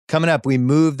Coming up, we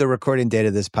moved the recording date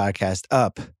of this podcast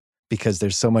up because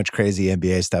there's so much crazy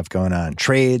NBA stuff going on.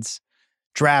 Trades,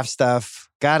 draft stuff.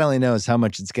 God only knows how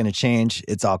much it's going to change.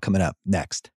 It's all coming up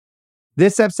next.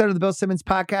 This episode of the Bill Simmons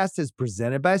Podcast is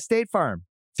presented by State Farm.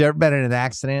 If you've ever been in an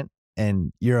accident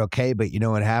and you're okay, but you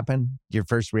know what happened, your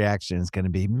first reaction is going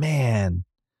to be, man,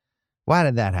 why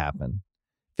did that happen?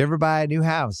 If you ever buy a new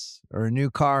house or a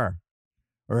new car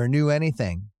or a new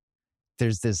anything,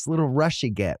 there's this little rush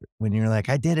you get when you're like,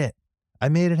 I did it. I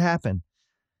made it happen.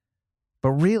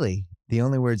 But really, the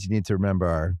only words you need to remember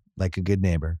are, like a good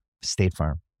neighbor, State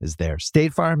Farm is there.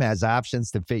 State Farm has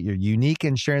options to fit your unique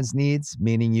insurance needs,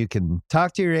 meaning you can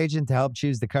talk to your agent to help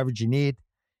choose the coverage you need,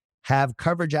 have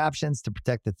coverage options to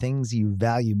protect the things you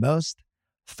value most,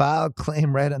 file a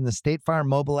claim right on the State Farm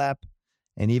mobile app,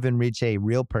 and even reach a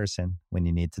real person when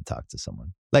you need to talk to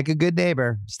someone. Like a good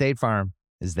neighbor, State Farm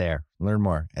is there. Learn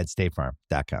more at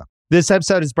statefarm.com. This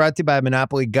episode is brought to you by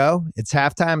Monopoly Go. It's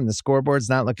halftime and the scoreboard's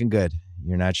not looking good.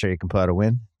 You're not sure you can pull out a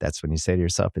win? That's when you say to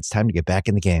yourself, it's time to get back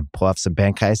in the game, pull off some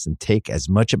bank heists, and take as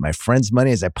much of my friend's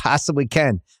money as I possibly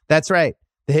can. That's right.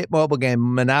 The hit mobile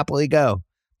game Monopoly Go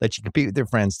lets you compete with your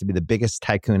friends to be the biggest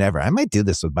tycoon ever. I might do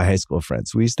this with my high school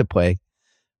friends. We used to play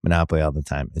Monopoly all the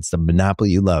time. It's the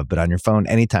Monopoly you love, but on your phone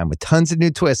anytime with tons of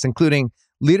new twists, including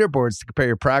leaderboards to compare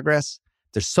your progress.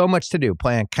 There's so much to do.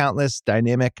 Play on countless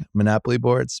dynamic Monopoly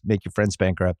boards. Make your friends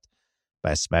bankrupt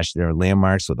by smashing their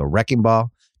landmarks with a wrecking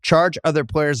ball. Charge other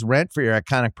players rent for your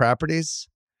iconic properties.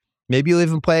 Maybe you'll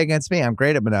even play against me. I'm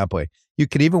great at Monopoly. You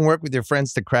can even work with your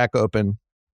friends to crack open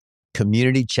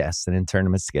community chests and in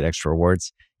tournaments to get extra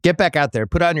rewards. Get back out there.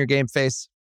 Put on your game face.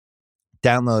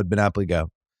 Download Monopoly Go.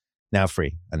 Now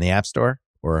free on the App Store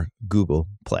or Google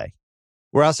Play.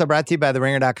 We're also brought to you by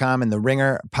TheRinger.com and the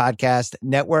Ringer Podcast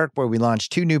Network, where we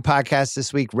launched 2 new podcasts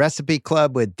this week. Recipe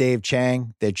Club with Dave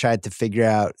Chang. They tried to figure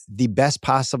out the best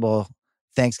possible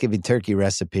Thanksgiving turkey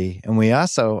recipe. And we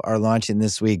also are launching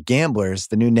this week Gamblers,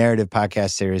 the new narrative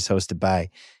podcast series hosted by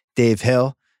Dave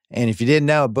Hill. And if you didn't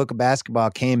know, A Book of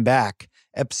Basketball came back.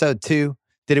 Episode 2,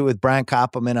 did it with Brian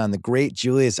Koppelman on the great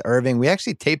Julius Erving. We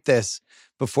actually taped this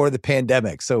before the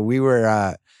pandemic. So we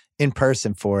were in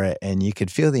person for it, and you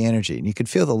could feel the energy and you could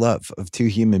feel the love of 2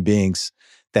 human beings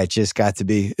that just got to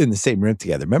be in the same room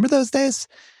together. Remember those days?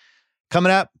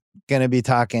 Coming up, going to be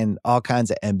talking all kinds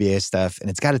of NBA stuff,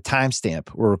 and it's got a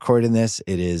timestamp. We're recording this.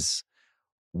 It is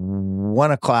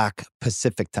 1 o'clock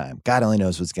Pacific time. God only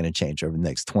knows what's going to change over the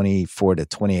next 24 to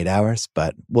 28 hours,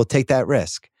 but we'll take that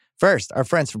risk. First, our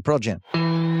friends from Pearl Jam.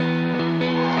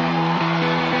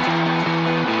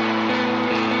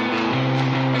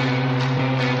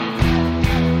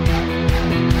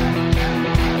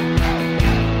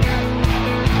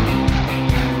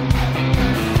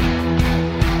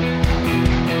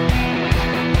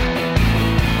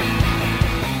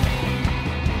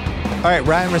 All right,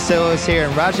 Ryen Russillo is here,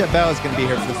 and Raja Bell is going to be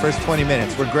here for the first 20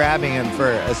 minutes. We're grabbing him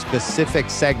for a specific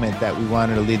segment that we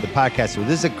wanted to lead the podcast with.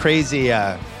 This is a crazy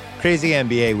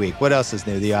NBA week. What else is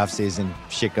new? The offseason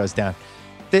shit goes down.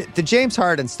 The James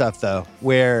Harden stuff, though,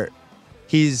 where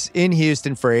he's in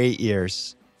Houston for 8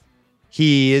 years.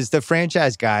 He is the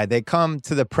franchise guy. They come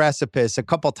to the precipice a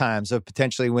couple times of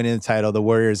potentially winning the title. The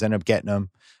Warriors end up getting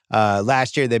him.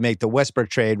 Last year, they make the Westbrook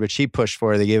trade, which he pushed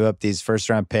for. They gave up these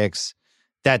first-round picks.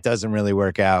 That doesn't really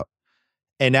work out.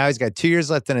 And now he's got 2 years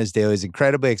left on his deal. He's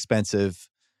incredibly expensive.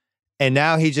 And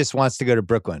now he just wants to go to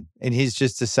Brooklyn. And he's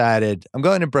just decided, I'm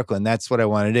going to Brooklyn. That's what I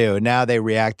want to do. And now they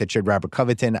react to trade Robert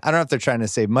Covington. I don't know if they're trying to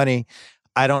save money.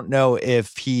 I don't know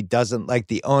if he doesn't like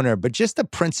the owner. But just the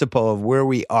principle of where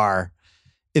we are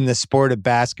in the sport of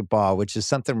basketball, which is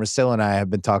something Russillo and I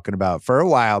have been talking about for a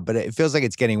while, but it feels like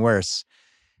it's getting worse,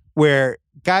 where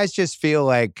guys just feel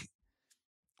like,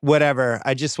 whatever,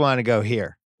 I just want to go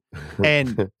here.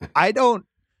 And I know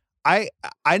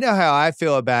how I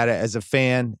feel about it as a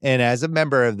fan and as a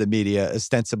member of the media,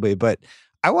 ostensibly, but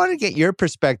I want to get your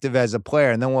perspective as a player,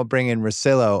 and then we'll bring in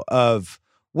Russillo of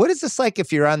what is this like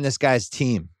if you're on this guy's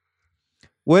team?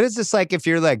 What is this like if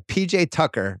you're like PJ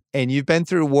Tucker and you've been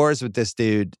through wars with this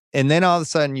dude, and then all of a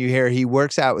sudden you hear he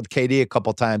works out with KD a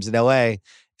couple times in LA,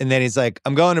 and then he's like,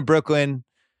 I'm going to Brooklyn,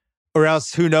 or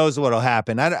else who knows what'll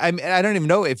happen. I don't even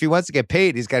know if he wants to get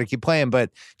paid. He's got to keep playing. But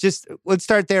just let's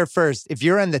start there first. If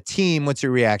you're on the team, what's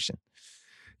your reaction?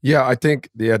 Yeah, I think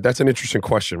that's an interesting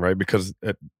question, right? Because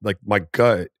like my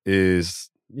gut is,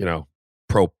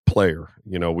 pro player.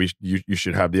 You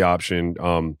should have the option.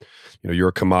 You're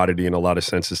a commodity in a lot of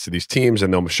senses to these teams,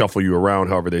 and they'll shuffle you around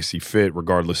however they see fit,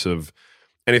 regardless of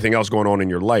anything else going on in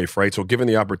your life, right? So given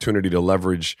the opportunity to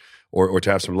leverage or to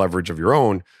have some leverage of your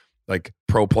own, like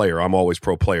pro player, I'm always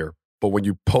pro player. But when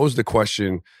you pose the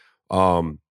question,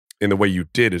 in the way you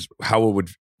did is how it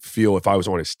would feel if I was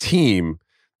on his team.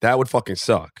 That would fucking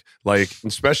suck. Like,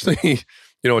 especially,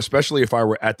 especially if I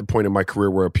were at the point in my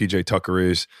career where a PJ Tucker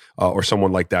is, or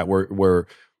someone like that, where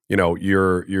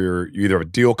you're either have a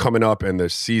deal coming up and the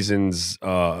season's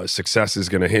success is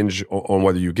going to hinge on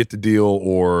whether you get the deal,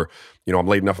 or I'm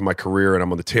late enough in my career and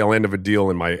I'm on the tail end of a deal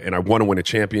and I want to win a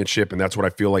championship and that's what I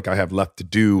feel like I have left to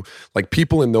do. Like,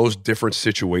 people in those different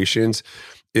situations,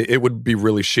 it would be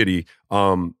really shitty,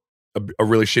 a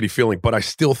really shitty feeling. But I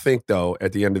still think, though,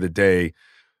 at the end of the day,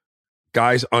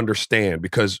 guys understand,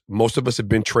 because most of us have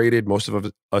been traded. Most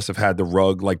of us have had the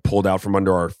rug like pulled out from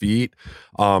under our feet.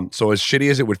 So as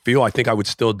shitty as it would feel, I think I would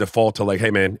still default to like,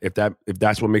 hey man, if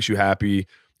that's what makes you happy,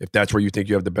 if that's where you think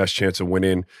you have the best chance of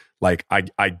winning, like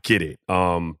I get it.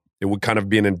 It would kind of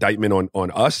be an indictment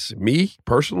on us, me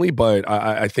personally, but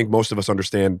I think most of us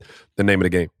understand the name of the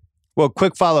game. Well,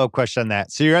 quick follow-up question on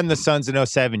that. So you're on the Suns in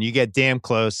 07. You get damn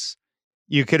close.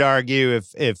 You could argue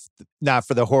if not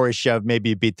for the Horry shove,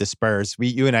 maybe you beat the Spurs.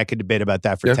 You and I could debate about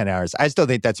that for 10 hours. I still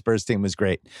think that Spurs team was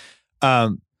great.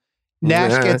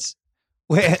 Nash gets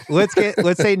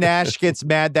let's say Nash gets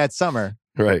mad that summer,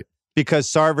 right?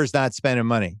 Because Sarver's not spending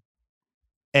money,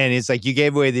 and it's like, you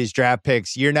gave away these draft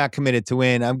picks. You're not committed to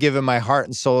win. I'm giving my heart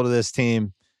and soul to this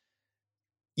team.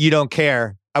 You don't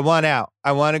care. I want out.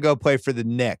 I want to go play for the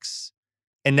Knicks.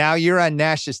 And now you're on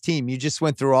Nash's team. You just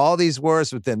went through all these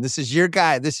wars with him. This is your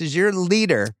guy. This is your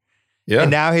leader. Yeah.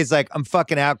 And now he's like, I'm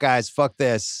fucking out, guys. Fuck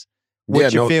this.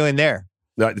 What's your feeling there?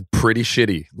 Pretty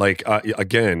shitty. Like,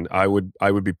 again, I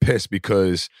would be pissed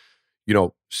because,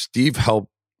 Steve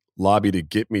helped lobby to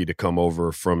get me to come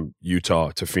over from Utah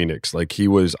to Phoenix. Like,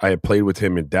 I had played with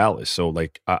him in Dallas. So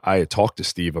like I had talked to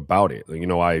Steve about it.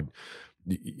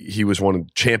 He was one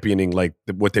of championing like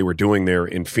what they were doing there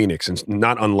in Phoenix, and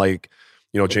not unlike,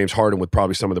 James Harden with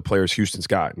probably some of the players Houston's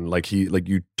gotten. Like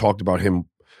you talked about him,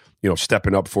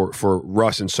 stepping up for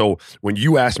Russ. And so when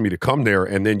you asked me to come there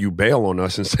and then you bail on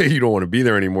us and say you don't want to be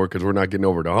there anymore because we're not getting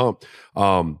over the hump,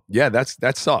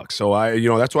 that sucks. So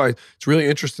that's why it's really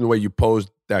interesting the way you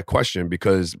posed that question,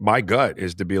 because my gut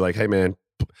is to be like, hey man,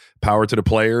 power to the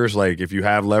players. Like, if you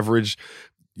have leverage,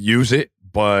 use it.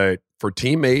 But for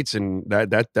teammates, and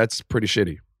that's pretty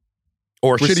shitty,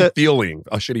 or a shitty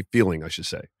feeling, I should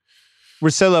say.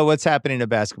 Russillo, what's happening to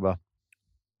basketball?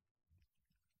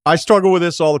 I struggle with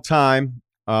this all the time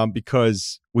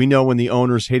because we know when the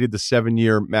owners hated the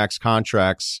 7-year max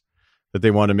contracts that they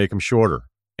wanted to make them shorter.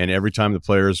 And every time the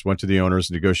players went to the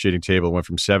owners' negotiating table, it went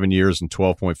from 7 years and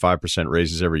 12.5%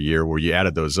 raises every year, where you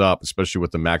added those up, especially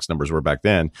what the max numbers were back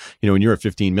then. When you're at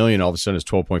 $15 million, all of a sudden it's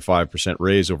 12.5%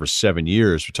 raise over 7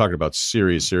 years. We're talking about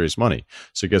serious money.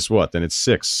 So guess what? Then it's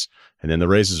 6. And then the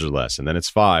raises are less, and then it's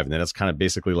 5, and then it's kind of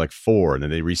basically like 4, and then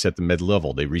they reset the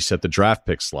mid-level. They reset the draft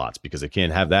pick slots because they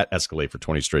can't have that escalate for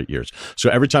 20 straight years.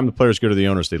 So every time the players go to the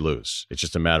owners, they lose. It's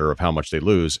just a matter of how much they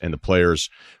lose, and the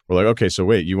players were like, okay, so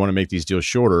wait, you want to make these deals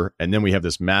shorter, and then we have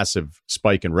this massive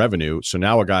spike in revenue. So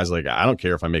now a guy's like, I don't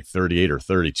care if I make 38 or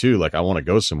 32. Like, I want to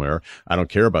go somewhere. I don't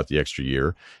care about the extra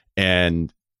year.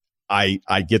 And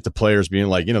I get the players being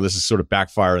like, this is sort of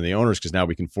backfiring the owners because now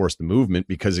we can force the movement.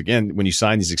 Because again, when you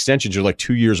sign these extensions, you're like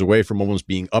 2 years away from almost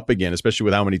being up again, especially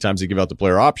with how many times they give out the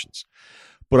player options.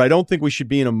 But I don't think we should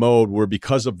be in a mode where,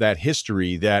 because of that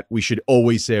history, that we should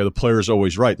always say, the player's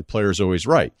always right. The player's always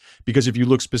right. Because if you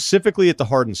look specifically at the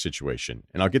Harden situation,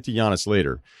 and I'll get to Giannis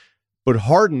later, but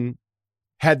Harden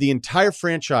had the entire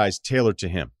franchise tailored to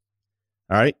him.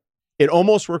 All right. It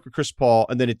almost worked with Chris Paul,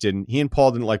 and then it didn't. He and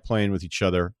Paul didn't like playing with each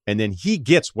other, and then he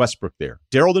gets Westbrook there.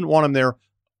 Daryl didn't want him there.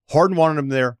 Harden wanted him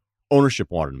there.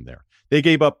 Ownership wanted him there. They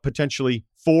gave up potentially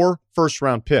 4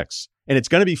 first-round picks, and it's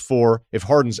going to be 4 if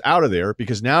Harden's out of there,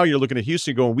 because now you're looking at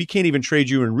Houston going, we can't even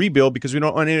trade you and rebuild because we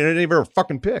don't own any of our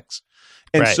fucking picks.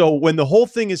 And so when the whole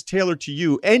thing is tailored to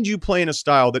you and you play in a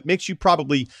style that makes you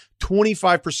probably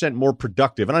 25% more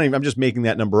productive, and I'm just making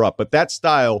that number up, but that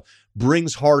style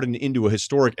brings Harden into a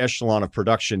historic echelon of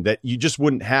production that you just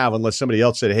wouldn't have unless somebody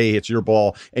else said, hey, it's your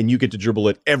ball and you get to dribble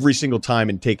it every single time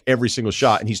and take every single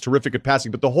shot. And he's terrific at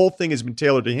passing, but the whole thing has been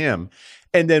tailored to him.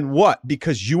 And then what?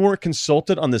 Because you weren't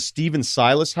consulted on the Steven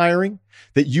Silas hiring,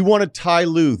 that you wanted Ty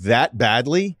Lue that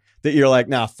badly that you're like,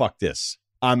 nah, fuck this.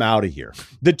 I'm out of here.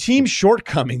 The team's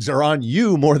shortcomings are on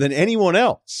you more than anyone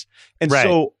else. And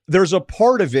so there's a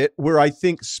part of it where I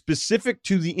think, specific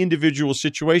to the individual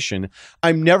situation,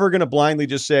 I'm never going to blindly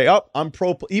just say, oh, I'm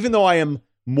pro, even though I am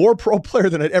more pro player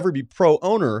than I'd ever be pro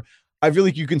owner. I feel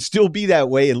like you can still be that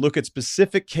way and look at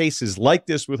specific cases like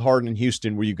this with Harden and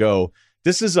Houston, where you go,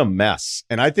 This is a mess.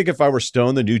 And I think if I were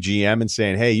Stone, the new GM, and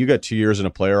saying, hey, you got 2 years and a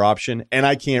player option, and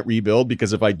I can't rebuild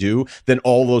because if I do, then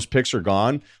all those picks are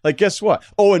gone. Like, guess what?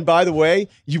 Oh, and by the way,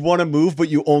 you want to move, but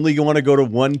you only want to go to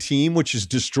one team, which has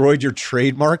destroyed your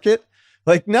trade market.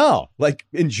 Like, no, like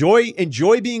enjoy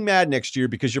being mad next year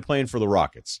because you're playing for the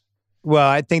Rockets. Well,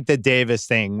 I think the Davis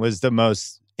thing was the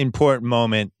most important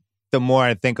moment. The more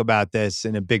I think about this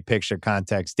in a big picture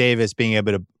context, Davis being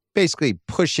able to basically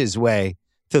push his way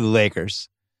to the Lakers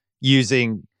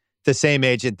using the same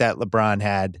agent that LeBron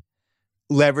had,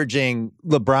 leveraging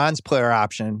LeBron's player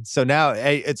option. So now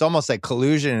it's almost like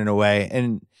collusion in a way,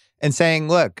 and saying,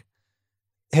 look,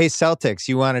 hey, Celtics,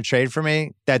 you want to trade for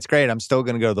me? That's great. I'm still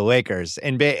going to go to the Lakers.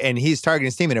 And he's targeting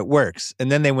his team, and it works. And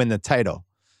then they win the title.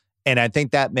 And I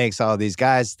think that makes all these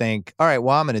guys think, all right,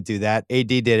 well, I'm going to do that. AD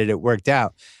did it. It worked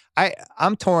out.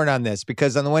 I'm torn on this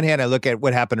because on the one hand, I look at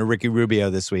what happened to Ricky Rubio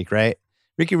this week, right?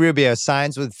 Ricky Rubio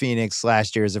signs with Phoenix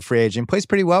last year as a free agent, plays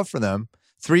pretty well for them,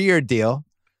 3-year deal.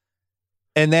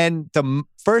 And then the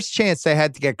first chance they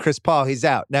had to get Chris Paul, he's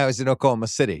out. Now he's in Oklahoma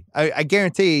City. I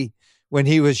guarantee when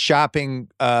he was shopping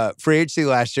free agency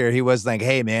last year, he was like,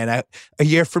 hey, man, a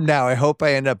year from now, I hope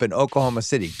I end up in Oklahoma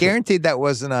City. Guaranteed that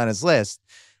wasn't on his list.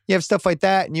 You have stuff like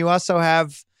that. And you also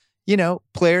have,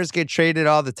 players get traded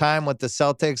all the time with the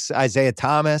Celtics. Isaiah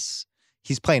Thomas,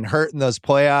 he's playing hurt in those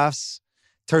playoffs.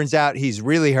 Turns out he's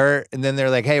really hurt. And then they're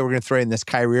like, hey, we're going to throw in this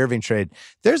Kyrie Irving trade.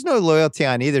 There's no loyalty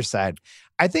on either side.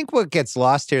 I think what gets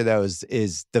lost here, though,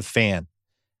 is the fan.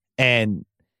 And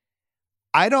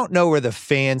I don't know where the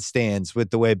fan stands with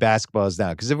the way basketball is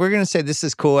now. Because if we're going to say this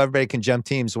is cool, everybody can jump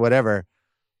teams, whatever.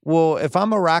 Well, if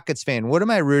I'm a Rockets fan, what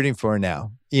am I rooting for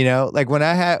now? Like when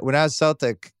I was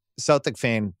Celtic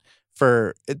fan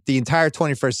for the entire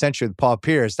 21st century with Paul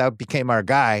Pierce, that became our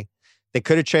guy. They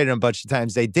could have traded him a bunch of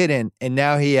times. They didn't. And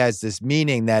now he has this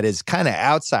meaning that is kind of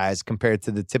outsized compared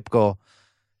to the typical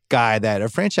guy that a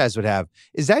franchise would have.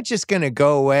 Is that just going to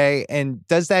go away? And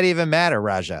does that even matter,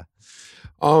 Raja?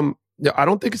 Yeah, I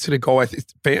don't think it's going to go. I think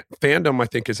fandom, I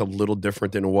think, is a little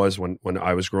different than it was when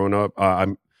I was growing up.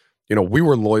 We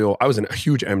were loyal. I was a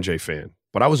huge MJ fan,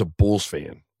 but I was a Bulls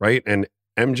fan, right? And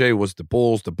MJ was the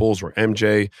Bulls were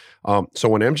MJ. So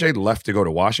when MJ left to go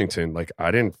to Washington, like I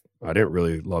didn't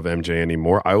really love MJ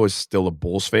anymore. I was still a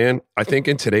Bulls fan. I think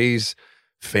in today's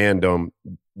fandom,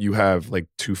 you have like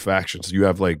two factions. You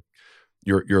have like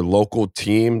your local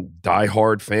team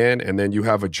diehard fan, and then you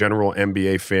have a general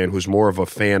NBA fan who's more of a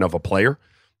fan of a player.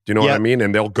 Do you know what I mean?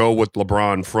 And they'll go with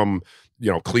LeBron from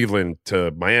Cleveland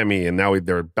to Miami, and now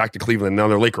they're back to Cleveland. Now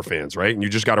they're Laker fans, right? And you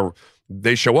just got to.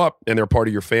 They show up and they're part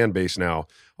of your fan base now.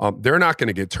 They're not going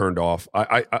to get turned off.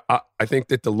 I think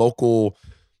that the local,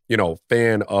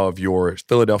 fan of your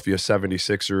Philadelphia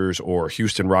 76ers or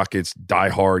Houston Rockets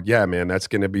diehard, yeah, man, that's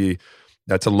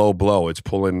a low blow. It's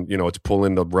pulling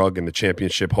the rug and the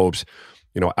championship hopes,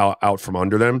 out from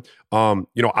under them.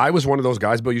 I was one of those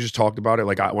guys, but you just talked about it.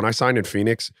 Like when I signed in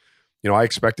Phoenix, I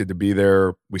expected to be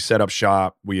there. We set up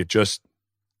shop. We had just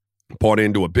bought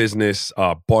into a business,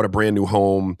 bought a brand new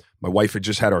home. My wife had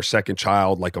just had our second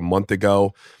child like a month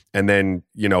ago. And then,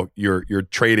 you're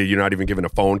traded. You're not even given a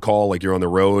phone call. Like you're on the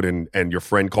road and your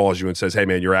friend calls you and says, hey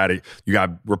man, you're at it. You got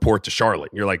to report to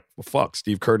Charlotte. You're like, well, fuck,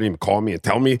 Steve Kerr didn't even call me and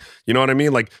tell me, you know what I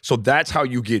mean? Like, so that's how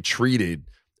you get treated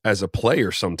as a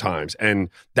player sometimes. And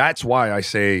that's why I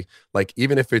say, like,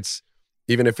 even if it's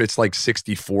like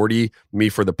 60-40 me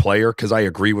for the player, because I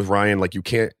agree with Ryan, like you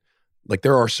can't, like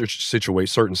there are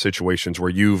certain situations where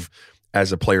you've,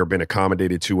 as a player, been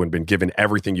accommodated to and been given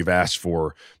everything you've asked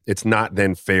for. It's not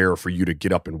then fair for you to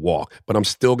get up and walk. But I'm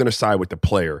still going to side with the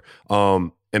player.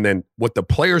 And then what the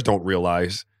players don't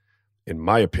realize, in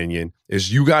my opinion,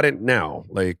 is you got it now.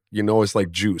 Like, it's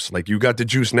like juice. Like you got the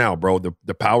juice now, bro.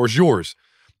 The power's yours.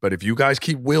 But if you guys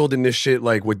keep wielding this shit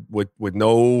like with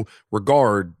no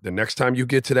regard, the next time you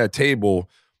get to that table,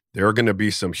 there are going to be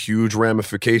some huge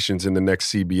ramifications in the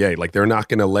next CBA. Like they're not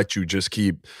going to let you just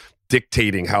keep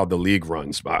dictating how the league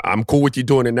runs. I'm cool with you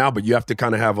doing it now, but you have to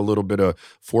kind of have a little bit of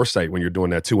foresight when you're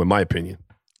doing that too, in my opinion.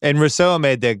 And Russillo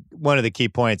made one of the key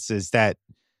points is that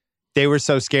they were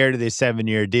so scared of these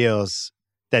 7-year deals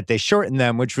that they shortened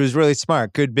them, which was really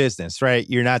smart. Good business, right?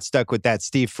 You're not stuck with that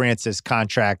Steve Francis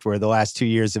contract where the last 2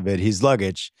 years of it, he's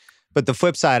luggage. But the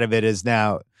flip side of it is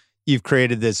now you've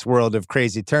created this world of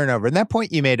crazy turnover. And that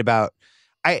point you made about,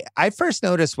 I first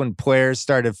noticed when players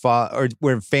started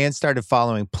when fans started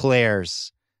following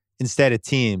players instead of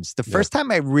teams. The first time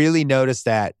I really noticed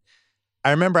that, I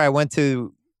remember I went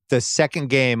to the second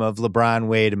game of LeBron,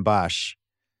 Wade, and Bosh,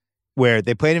 where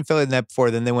they played in Philly the night before,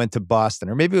 then they went to Boston,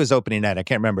 or maybe it was opening night, I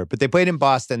can't remember, but they played in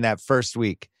Boston that first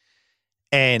week.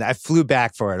 And I flew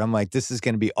back for it. I'm like, this is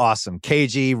going to be awesome.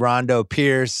 KG, Rondo,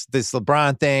 Pierce, this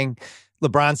LeBron thing.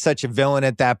 LeBron's such a villain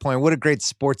at that point. What a great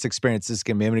sports experience this is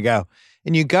going to be. I'm going to go.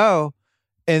 And you go,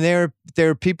 and there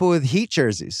are people with Heat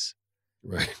jerseys.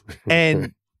 Right.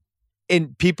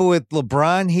 And people with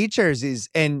LeBron Heat jerseys.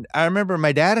 And I remember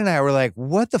my dad and I were like,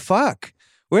 what the fuck?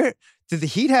 Where did the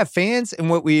Heat have fans? And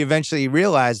what we eventually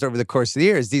realized over the course of the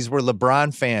years, these were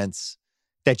LeBron fans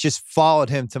that just followed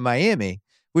him to Miami,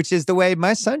 which is the way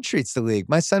my son treats the league.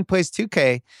 My son plays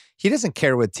 2K. He doesn't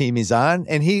care what team he's on.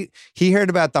 And he heard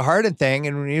about the Harden thing,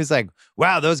 and he was like,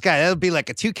 wow, those guys, that'll be like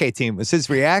a 2K team, was his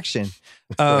reaction.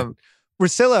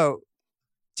 Russillo,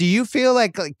 do you feel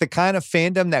like the kind of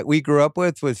fandom that we grew up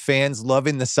with fans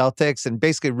loving the Celtics and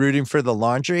basically rooting for the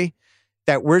laundry,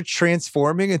 that we're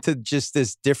transforming into just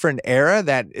this different era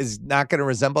that is not going to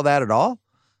resemble that at all?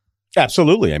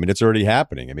 Absolutely. I mean, it's already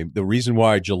happening. I mean, the reason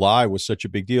why July was such a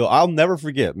big deal, I'll never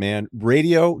forget, man,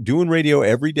 doing radio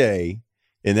every day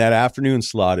in that afternoon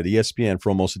slot at ESPN for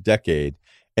almost a decade.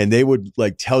 And they would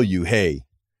like tell you, hey,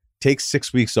 take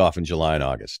 6 weeks off in July and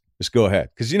August. Just go ahead.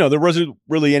 Because, there wasn't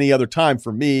really any other time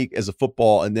for me as a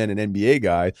football and then an NBA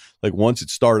guy. Like once it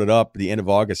started up at the end of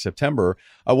August, September,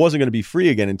 I wasn't going to be free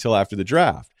again until after the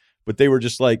draft. But they were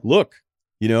just like, look,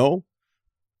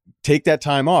 take that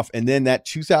time off. And then that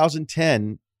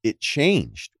 2010, it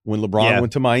changed when LeBron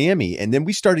went to Miami. And then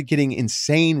we started getting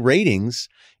insane ratings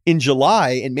in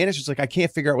July. And managers like, I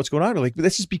can't figure out what's going on. Like,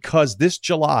 this is because this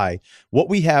July, what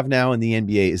we have now in the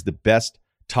NBA is the best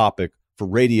topic for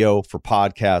radio, for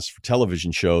podcasts, for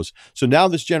television shows. So now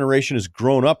this generation has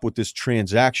grown up with this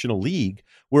transactional league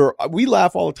where we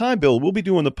laugh all the time, Bill. We'll be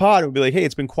doing the pod and we'll be like, hey,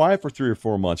 it's been quiet for 3 or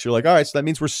 4 months. You're like, all right, so that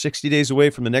means we're 60 days away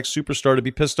from the next superstar to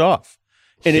be pissed off.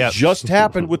 And it just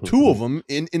happened with 2 of them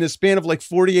in a span of like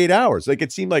 48 hours. Like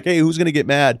it seemed like, hey, who's going to get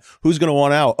mad? Who's going to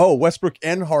want out? Oh, Westbrook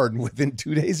and Harden within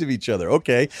 2 days of each other.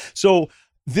 Okay. So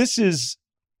this is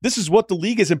what the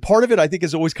league is. And part of it, I think,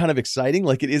 is always kind of exciting.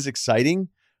 Like it is exciting.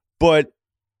 But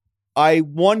I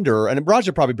wonder, and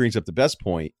Raja probably brings up the best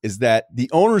point, is that the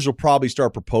owners will probably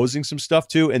start proposing some stuff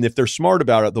too. And if they're smart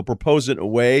about it, they'll propose it in a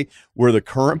way where the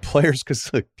current players, because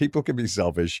people can be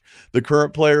selfish, the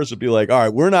current players will be like, all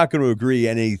right, we're not going to agree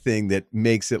anything that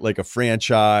makes it like a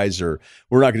franchise, or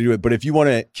we're not going to do it. But if you want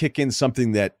to kick in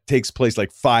something that takes place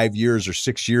like 5 years or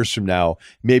 6 years from now,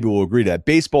 maybe we'll agree to that.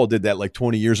 Baseball did that like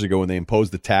 20 years ago when they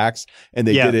imposed the tax, and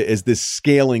they did it as this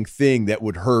scaling thing that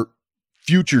would hurt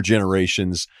future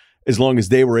generations as long as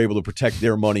they were able to protect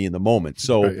their money in the moment.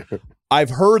 So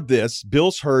I've heard this.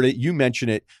 Bill's heard it. You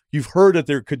mentioned it. You've heard that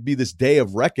there could be this day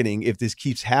of reckoning if this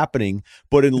keeps happening.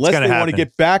 But unless they want to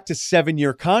get back to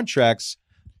 7-year contracts,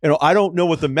 I don't know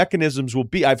what the mechanisms will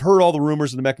be. I've heard all the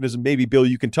rumors of the mechanism. Maybe, Bill,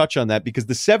 you can touch on that, because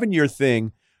the 7-year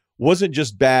thing wasn't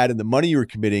just bad in the money you were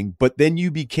committing, but then you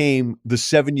became the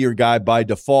 7-year guy by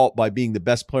default by being the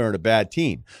best player on a bad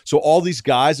team. So all these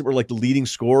guys that were like the leading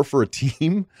scorer for a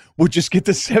team would just get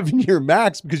the 7-year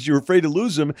max because you were afraid to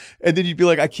lose them. And then you'd be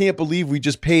like, I can't believe we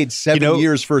just paid 7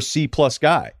 years for a C+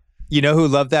 guy. You know who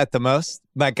loved that the most?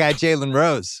 My guy, Jalen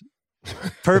Rose.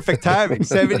 Perfect timing.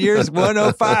 7 years,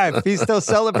 105. He's still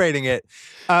celebrating it.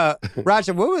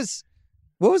 Raja, what was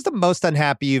the most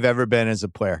unhappy you've ever been as a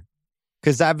player?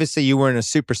 Because obviously you weren't a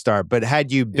superstar, but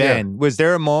had you been, was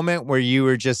there a moment where you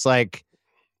were just like,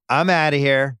 I'm out of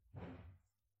here,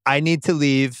 I need to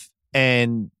leave,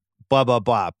 and blah, blah,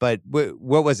 blah. But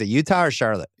what was it, Utah or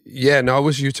Charlotte? Yeah, no, it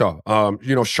was Utah.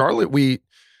 Charlotte,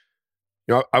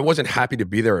 I wasn't happy to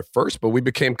be there at first, but we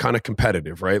became kind of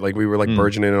competitive, right? Like we were like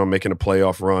burgeoning on making a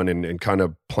playoff run and kind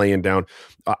of playing down.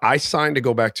 I signed to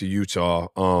go back to Utah.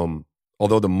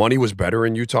 Although the money was better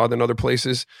in Utah than other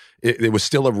places, it was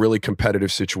still a really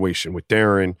competitive situation with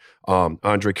Darren,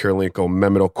 Andre Kirilenko,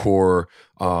 Mehmet Okur.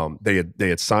 They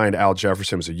had signed Al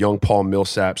Jefferson. It was a young Paul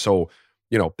Millsap. So,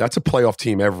 that's a playoff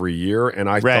team every year. And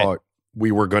I thought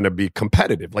we were going to be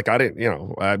competitive. Like I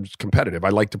was competitive. I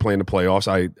like to play in the playoffs.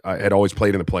 I had always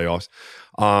played in the playoffs.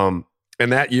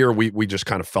 And that year we just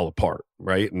kind of fell apart,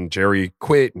 right? And Jerry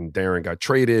quit and Darren got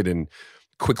traded, and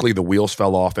quickly the wheels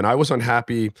fell off, and I was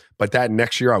unhappy. But that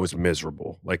next year I was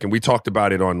miserable. Like, and we talked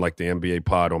about it on like the NBA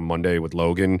pod on Monday with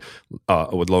Logan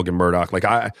Murdoch.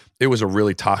 Like it was a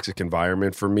really toxic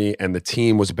environment for me, and the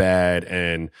team was bad,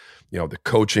 and the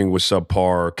coaching was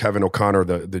subpar. Kevin O'Connor,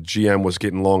 the GM, was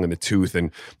getting long in the tooth,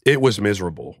 and it was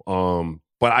miserable.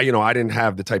 But I didn't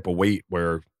have the type of weight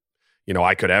where,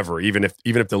 I could ever, even if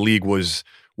the league was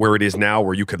where it is now,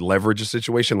 where you could leverage a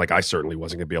situation, like I certainly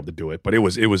wasn't going to be able to do it. But it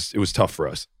was tough for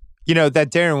us. That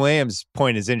Darren Williams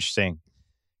point is interesting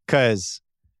because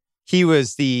he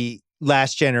was the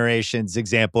last generation's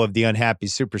example of the unhappy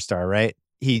superstar, right?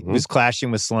 he was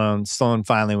clashing with Sloan. Sloan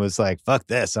finally was like, fuck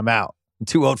this, I'm out. I'm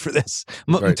too old for this.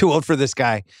 I'm too old for this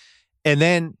guy. And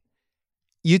then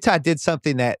Utah did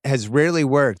something that has rarely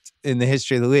worked in the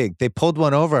history of the league. They pulled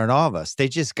one over on all of us. They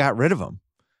just got rid of him.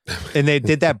 And they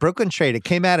did that Brooklyn trade. It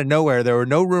came out of nowhere. There were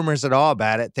no rumors at all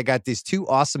about it. They got these 2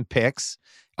 awesome picks.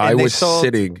 I was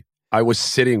sitting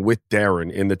with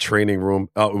Darren in the training room.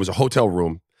 It was a hotel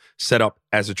room set up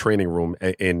as a training room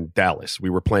in Dallas. We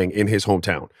were playing in his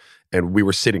hometown, and we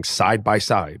were sitting side by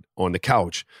side on the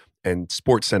couch, and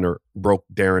SportsCenter broke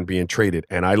Darren being traded.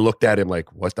 And I looked at him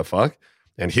like, what the fuck?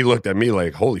 And he looked at me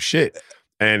like, holy shit.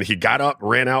 And he got up,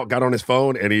 ran out, got on his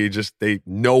phone, and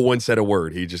no one said a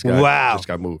word. He just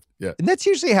got moved. Yeah. And that's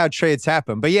usually how trades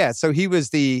happen. But yeah, so he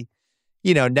was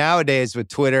nowadays with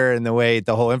Twitter and the way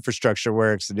the whole infrastructure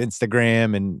works and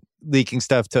Instagram and leaking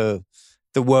stuff to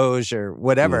the Woj or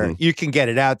whatever, you can get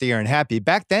it out that you're unhappy.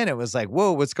 Back then it was like,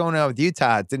 whoa, what's going on with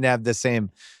Utah? It didn't have the same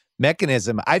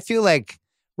mechanism. I feel like,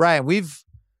 Ryan, we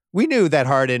knew that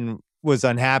Harden was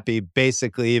unhappy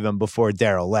basically even before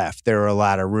Daryl left. There were a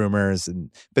lot of rumors,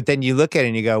 but then you look at it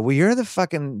and you go, well, you're the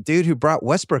fucking dude who brought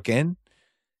Westbrook in.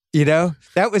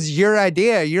 That was your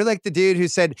idea. You're like the dude who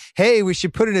said, hey, we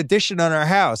should put an addition on our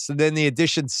house. And then the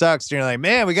addition sucks. And you're like,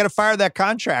 man, we got to fire that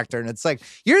contractor. And it's like,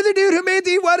 you're the dude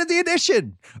who wanted the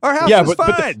addition. Our house was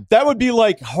fine. But that would be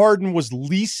like Harden was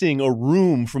leasing a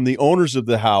room from the owners of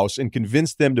the house and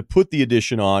convinced them to put the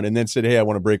addition on and then said, hey, I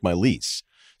want to break my lease.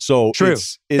 So true.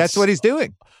 That's what he's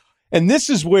doing. And this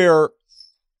is where,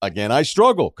 again, I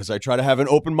struggle because I try to have an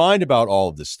open mind about all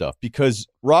of this stuff because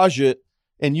Raja,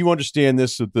 and you understand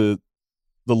this at the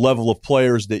level of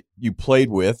players that you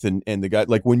played with and the guy,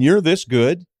 like when you're this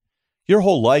good, your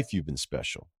whole life you've been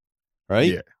special,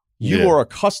 right? Yeah. You are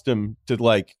accustomed to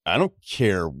like, I don't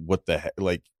care what the heck,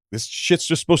 like this shit's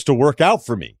just supposed to work out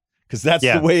for me because that's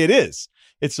the way it is.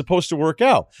 It's supposed to work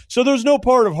out. So there's no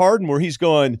part of Harden where he's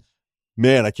going,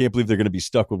 man, I can't believe they're going to be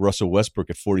stuck with Russell Westbrook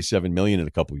at $47 million in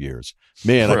a couple years.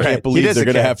 Man, I can't believe they're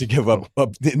going to have to give up.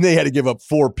 And they had to give up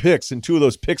 4 picks, and 2 of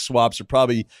those pick swaps are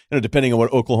probably, depending on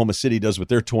what Oklahoma City does with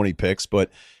their 20 picks. But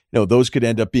those could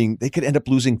end up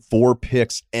losing 4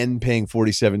 picks and paying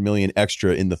 $47 million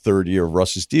extra in the 3rd year of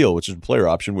Russ's deal, which is a player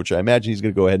option, which I imagine he's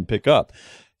going to go ahead and pick up.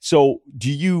 So, do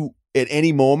you at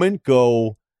any moment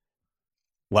go,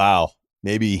 wow,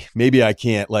 maybe I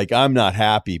can't? Like, I'm not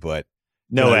happy, but.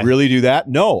 No, I really do that?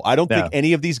 No, I don't think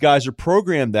any of these guys are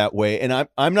programmed that way, and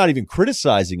I'm not even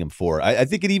criticizing him for it. I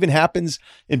think it even happens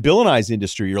in Bill and I's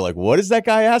industry. You're like, what does that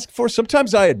guy ask for?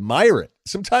 Sometimes I admire it.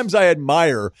 Sometimes I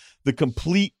admire the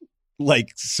complete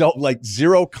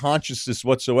zero consciousness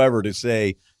whatsoever to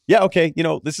say, yeah, okay,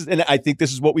 this is, and I think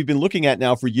this is what we've been looking at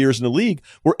now for years in the league,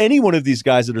 where any one of these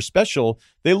guys that are special,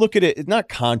 they look at it not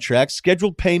contracts,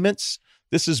 scheduled payments.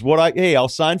 This is what I'll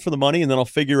sign for the money and then I'll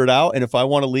figure it out. And if I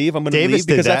want to leave, I'm going to leave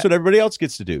because that's what everybody else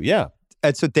gets to do. Yeah.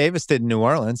 That's what Davis did in New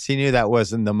Orleans. He knew that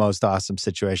wasn't the most awesome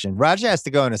situation. Raja has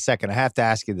to go in a second. I have to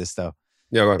ask you this, though.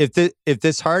 Yeah, go ahead. If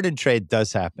this Harden trade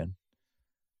does happen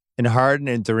and Harden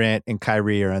and Durant and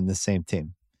Kyrie are on the same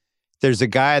team, there's a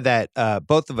guy that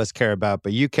both of us care about,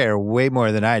 but you care way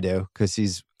more than I do because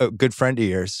he's a good friend of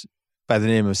yours by the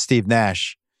name of Steve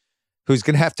Nash, who's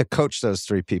going to have to coach those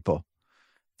 3 people.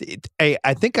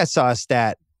 I think I saw a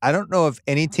stat. I don't know if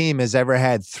any team has ever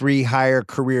had 3 higher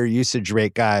career usage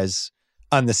rate guys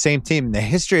on the same team in the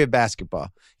history of basketball.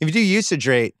 If you do usage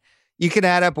rate, you can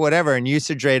add up whatever, and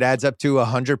usage rate adds up to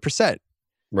 100%.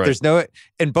 Right. There's no,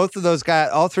 and both of those guys,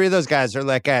 all 3 of those guys are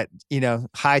like at,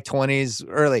 high 20s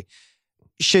early.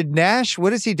 Should Nash, what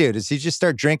does he do? Does he just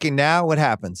start drinking now? What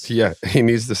happens? Yeah, he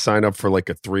needs to sign up for like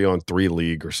a 3-on-3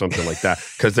 league or something like that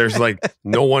because there's like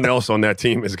no one else on that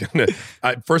team is going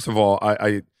to. First of all,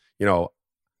 I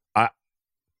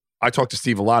talked to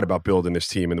Steve a lot about building this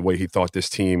team and the way he thought this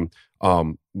team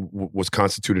was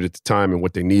constituted at the time and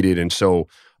what they needed. And so,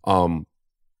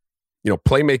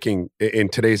 playmaking in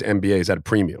today's NBA is at a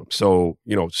premium. So,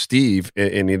 Steve,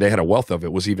 and they had a wealth of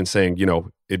it, was even saying,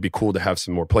 it'd be cool to have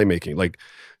some more playmaking. Like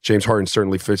James Harden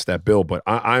certainly fits that bill, but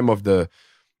I'm of the,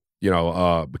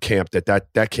 camp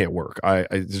that can't work.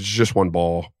 It's just one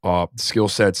ball. Skill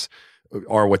sets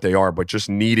are what they are, but just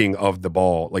needing of the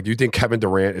ball. Like, you think Kevin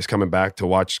Durant is coming back to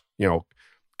watch,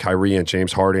 Kyrie and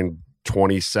James Harden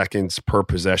 20 seconds per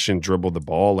possession dribble the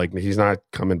ball? Like, he's not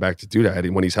coming back to do that.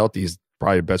 When he's healthy, he's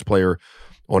probably the best player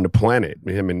on the planet,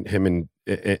 him and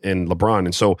LeBron.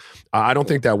 And so I don't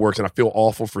think that works. And I feel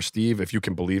awful for Steve, if you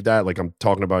can believe that. Like, I'm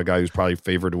talking about a guy who's probably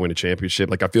favored to win a championship.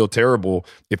 Like, I feel terrible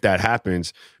if that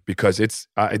happens because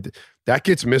that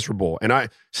gets miserable. And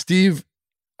Steve,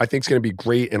 I think, is going to be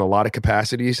great in a lot of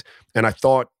capacities. And I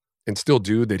thought and still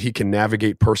do, that he can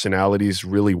navigate personalities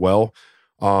really well.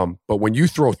 But when you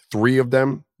throw three of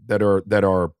them that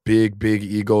are big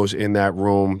egos in that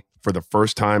room for the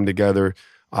first time together,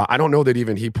 I don't know that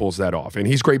even he pulls that off. And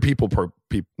he's great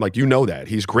like, you know that.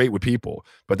 He's great with people,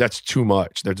 but that's too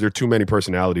much. There are too many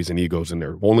personalities and egos in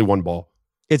there. Only one ball.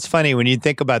 It's funny when you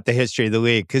think about the history of the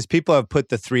league, because people have put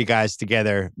the three guys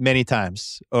together many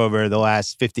times over the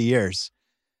last 50 years.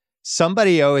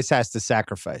 Somebody always has to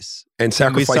sacrifice. And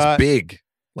sacrifice big.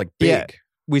 Yeah,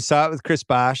 we saw it with Chris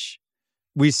Bosh.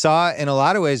 We saw it in a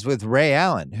lot of ways with Ray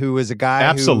Allen, who was a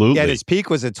guy who at his peak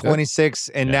was at 26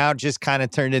 and now just kind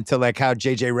of turned into like how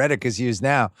JJ Redick is used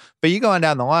now. But you go on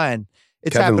down the line,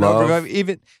 it's happened over.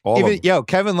 Even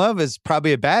Kevin Love is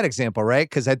probably a bad example, right?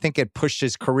 Because I think it pushed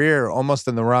his career almost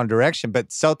in the wrong direction. But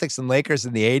Celtics and Lakers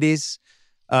in the 80s,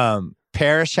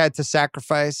 Parrish had to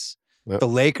sacrifice. Yep. The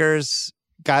Lakers,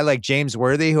 guy like James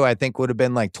Worthy, who I think would have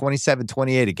been like 27,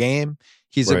 28 a game.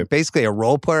 He's basically a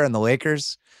role player in the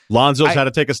Lakers. Lonzo's had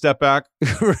to take a step back.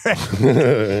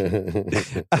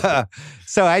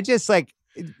 So I just like,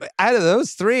 out of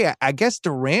those three, I guess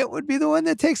Durant would be the one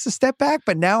that takes a step back.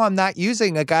 But now I'm not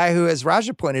using a guy who, as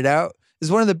Raja pointed out, is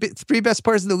one of the three best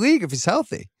players in the league if he's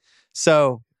healthy.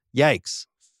 So, yikes.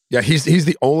 Yeah, he's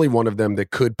the only one of them that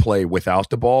could play without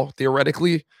the ball,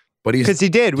 theoretically. But because he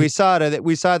did. We saw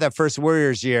that first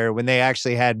Warriors year when they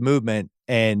actually had movement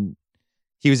and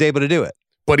he was able to do it.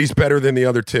 But he's better than the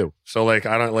other two. So, like,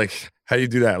 I don't like how you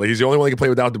do that. Like, he's the only one that can play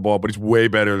without the ball, but he's way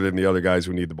better than the other guys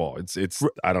who need the ball. It's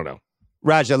I don't know.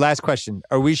 Raja, last question.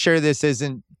 Are we sure this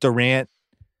isn't Durant,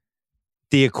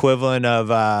 the equivalent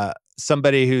of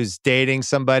somebody who's dating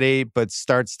somebody but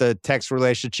starts the text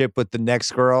relationship with the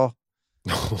next girl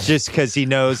just because he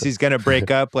knows he's going to break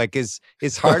up? Like, is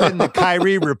Harden the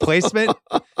Kyrie replacement?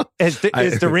 Has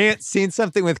Durant seen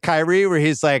something with Kyrie where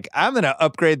he's like, I'm going to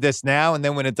upgrade this now, and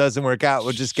then when it doesn't work out,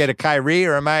 we'll just get a Kyrie?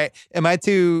 Or am I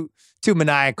too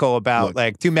maniacal about,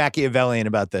 too Machiavellian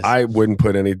about this? I wouldn't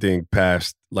put anything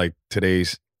past like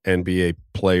today's NBA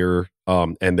player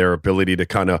and their ability to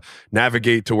kind of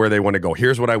navigate to where they want to go.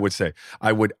 Here's what I would say.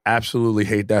 I would absolutely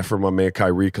hate that for my man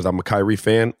Kyrie, because I'm a Kyrie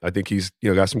fan. I think he's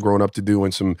got some growing up to do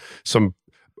and some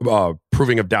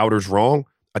proving of doubters wrong.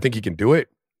 I think he can do it.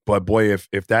 But boy,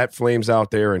 if that flames out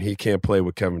there and he can't play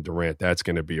with Kevin Durant, that's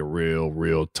going to be a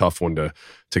real tough one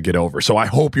to get over. So I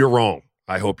hope you're wrong.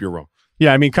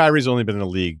 Yeah, I mean, Kyrie's only been in the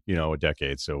league, a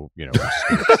decade, so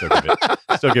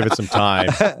still give it some time.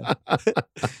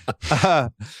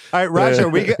 All right, Roger,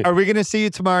 are we going to see you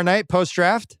tomorrow night post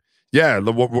draft? Yeah,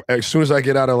 as soon as I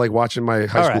get out of like watching my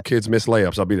high school kids miss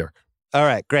layups, I'll be there. All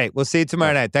right, great. We'll see you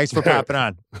tomorrow night. Thanks for popping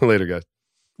on. Later, guys.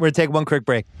 We're going to take one quick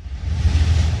break.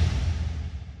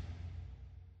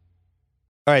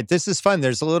 All right, this is fun.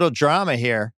 There's a little drama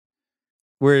here.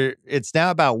 It's now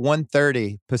about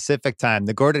 1:30 Pacific time.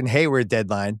 The Gordon Hayward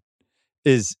deadline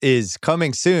is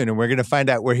coming soon, and we're going to find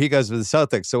out where he goes with the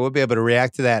Celtics. So we'll be able to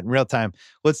react to that in real time.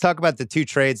 Let's talk about the two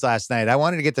trades last night. I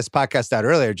wanted to get this podcast out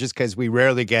earlier just because we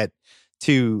rarely get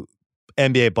two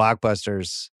NBA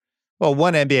blockbusters. Well,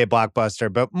 one NBA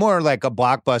blockbuster, but more like a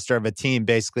blockbuster of a team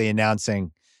basically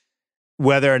announcing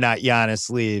whether or not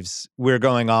Giannis leaves. We're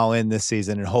going all in this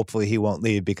season, and hopefully he won't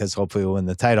leave because hopefully we'll win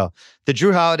the title. The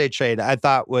Jrue Holiday trade, I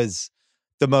thought, was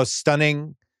the most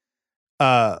stunning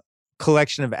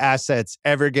collection of assets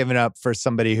ever given up for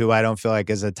somebody who I don't feel like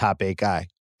is a top 8 guy.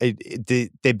 They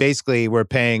basically were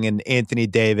paying an Anthony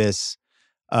Davis,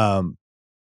 Kawhi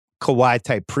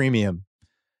type premium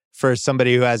for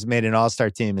somebody who has made an all-star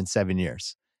team in 7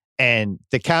 years. And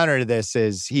the counter to this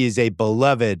is he is a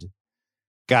beloved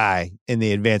guy in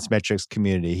the advanced metrics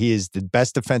community. He is the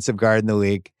best defensive guard in the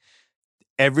league.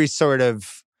 Every sort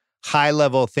of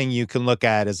high-level thing you can look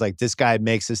at is like, this guy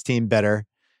makes his team better.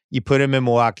 You put him in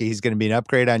Milwaukee, he's going to be an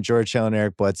upgrade on George Hill and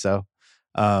Eric Bledsoe.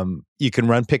 You can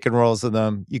run pick and rolls with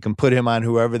them. You can put him on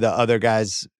whoever the other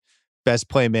guy's best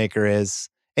playmaker is,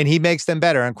 and he makes them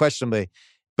better, unquestionably.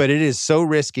 But it is so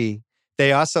risky.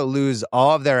 They also lose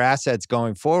all of their assets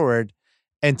going forward.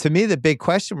 And to me, the big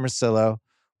question, Russillo,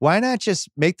 why not just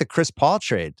make the Chris Paul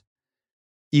trade?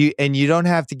 You don't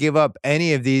have to give up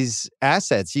any of these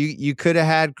assets. You could have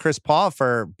had Chris Paul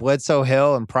for Bledsoe,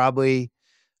 Hill, and probably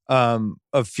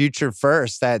a future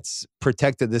first that's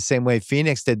protected the same way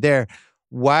Phoenix did there.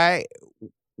 Why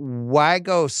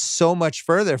go so much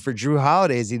further for Jrue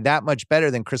Holiday? Is he that much better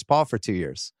than Chris Paul for 2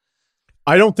 years?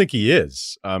 I don't think he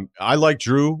is. I like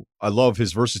Jrue. I love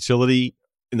his versatility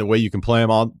in the way you can play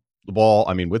him on the ball.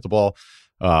 I mean, with the ball.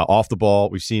 Off the ball,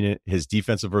 we've seen it. His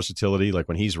defensive versatility, like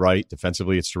when he's right,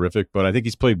 defensively, it's terrific. But I think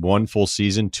he's played one full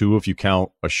season, 2 if you count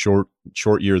a short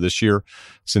short year this year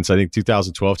since I think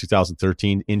 2012,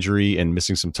 2013 injury and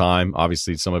missing some time.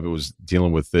 Obviously, some of it was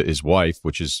dealing with his wife,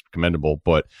 which is commendable,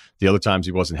 but the other times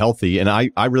he wasn't healthy. And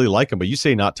I really like him, but you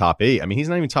say not top 8. I mean, he's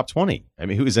not even top 20. I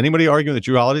mean, is anybody arguing that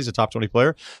Jrue Holiday's a top 20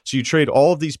 player? So you trade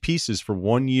all of these pieces for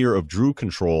 1 year of Jrue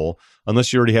control,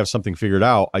 unless you already have something figured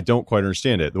out. I don't quite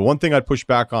understand it. The one thing I'd push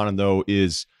back on, though,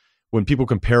 is when people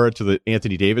compare it to the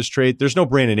Anthony Davis trade, there's no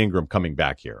Brandon Ingram coming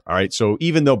back here. All right. So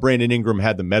even though Brandon Ingram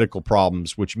had the medical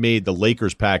problems, which made the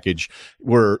Lakers package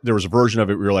where there was a version of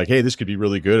it where you're like, hey, this could be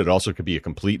really good. It also could be a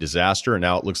complete disaster. And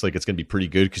now it looks like it's going to be pretty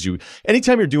good because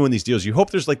anytime you're doing these deals, you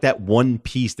hope there's like that one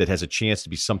piece that has a chance to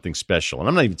be something special. And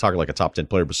I'm not even talking like a top 10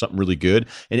 player, but something really good.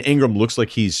 And Ingram looks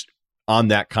like he's on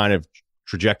that kind of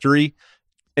trajectory.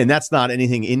 And that's not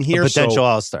anything in here. A potential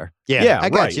all-star. Yeah, I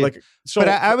got right. you. Like, so, but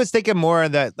I was thinking more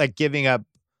of that, like giving up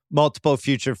multiple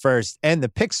future first and the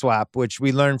pick swap, which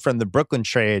we learned from the Brooklyn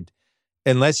trade.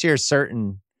 Unless you're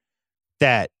certain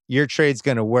that your trade's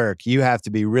going to work, you have to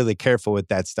be really careful with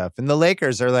that stuff. And the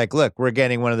Lakers are like, look, we're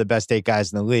getting one of the best 8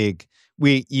 guys in the league.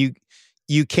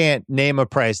 You can't name a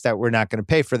price that we're not going to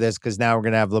pay for this because now we're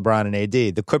going to have LeBron and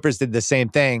AD. The Clippers did the same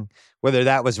thing. Whether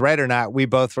that was right or not, we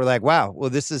both were like, wow,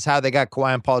 well, this is how they got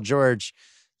Kawhi and Paul George.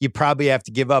 You probably have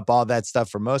to give up all that stuff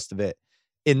for most of it.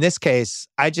 In this case,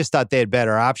 I just thought they had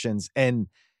better options. And,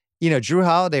 Jrue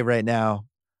Holiday right now,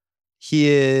 he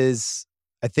is,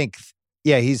 I think,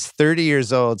 he's 30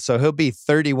 years old. So he'll be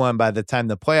 31 by the time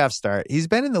the playoffs start. He's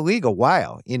been in the league a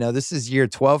while. This is year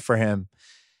 12 for him.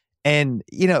 And,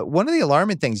 one of the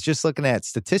alarming things, just looking at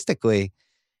statistically,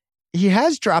 he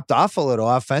has dropped off a little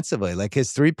offensively. Like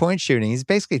his 3-point shooting, he's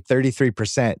basically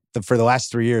 33% for the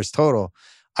last 3 years total.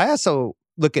 I also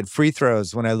look at free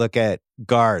throws when I look at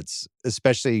guards,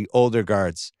 especially older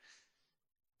guards.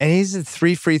 And he's at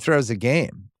 3 free throws a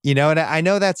game. And I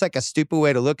know that's like a stupid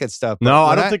way to look at stuff. No,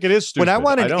 I don't think it is stupid. When I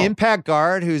want an impact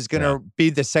guard who's going to be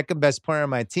the second best player on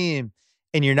my team,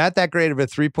 and you're not that great of a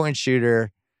 3-point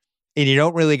shooter, and you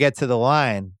don't really get to the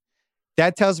line,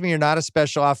 that tells me you're not a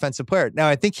special offensive player. Now,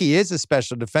 I think he is a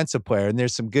special defensive player, and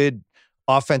there's some good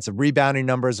offensive rebounding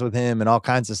numbers with him and all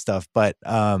kinds of stuff. But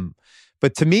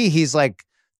to me, he's like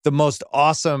the most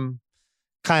awesome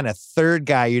kind of third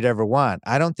guy you'd ever want.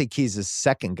 I don't think he's a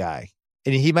second guy,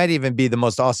 and he might even be the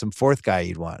most awesome fourth guy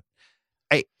you'd want.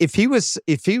 If he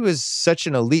was such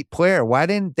an elite player, why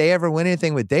didn't they ever win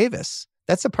anything with Davis?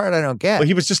 That's the part I don't get. Well,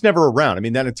 he was just never around. I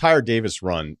mean, that entire Davis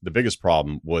run, the biggest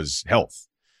problem was health.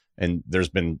 And there's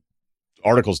been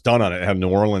articles done on it. How New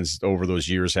Orleans over those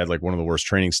years had like one of the worst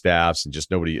training staffs and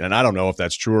just nobody. And I don't know if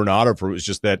that's true or not, or if it was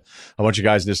just that a bunch of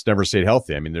guys just never stayed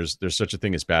healthy. I mean, there's such a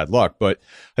thing as bad luck. But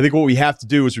I think what we have to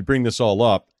do as we bring this all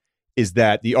up is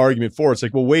that the argument for it's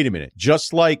like, well, wait a minute.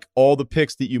 Just like all the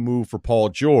picks that you move for Paul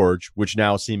George, which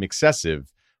now seem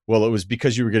excessive, well, it was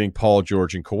because you were getting Paul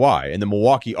George and Kawhi. And the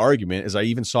Milwaukee argument, as I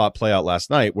even saw it play out last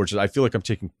night, which is I feel like I'm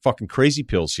taking fucking crazy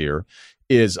pills here,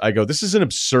 is I go, this is an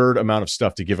absurd amount of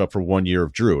stuff to give up for 1 year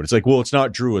of Jrue. And it's like, well, it's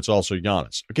not Jrue, it's also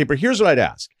Giannis. Okay, but here's what I'd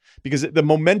ask. Because the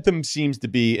momentum seems to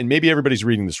be, and maybe everybody's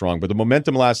reading this wrong, but the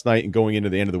momentum last night and going into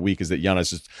the end of the week is that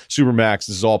Giannis is Supermax.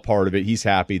 This is all part of it. He's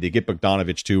happy. They get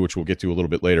Bogdanovic too, which we'll get to a little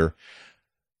bit later.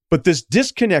 But this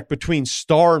disconnect between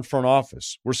star and front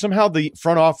office, where somehow the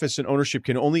front office and ownership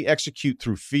can only execute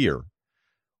through fear,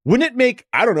 wouldn't it make,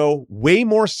 I don't know, way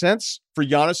more sense for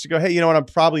Giannis to go, hey, you know what, I'm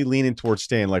probably leaning towards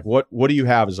staying. Like, what do you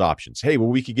have as options? Hey, well,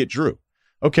 we could get Jrue.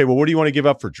 Okay, well, what do you want to give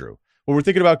up for Jrue? Well, we're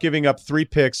thinking about giving up 3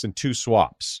 picks and 2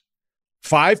 swaps.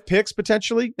 5 picks,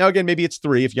 potentially? Now, again, maybe it's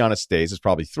 3. If Giannis stays, it's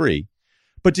probably 3.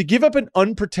 But to give up an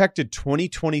unprotected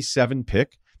 2027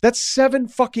 pick, that's 7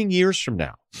 fucking years from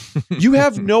now. You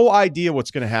have no idea what's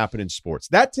going to happen in sports.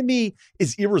 That, to me,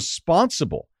 is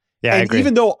irresponsible. Yeah, and I agree.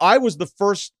 Even though I was the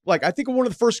first, like, I think one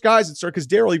of the first guys that started, because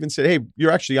Daryl even said, hey,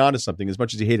 you're actually onto something, as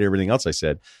much as he hated everything else I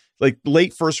said. Like,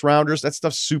 late first rounders, that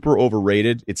stuff's super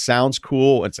overrated. It sounds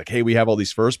cool. It's like, hey, we have all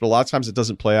these first, but a lot of times it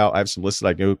doesn't play out. I have some lists that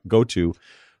I go to.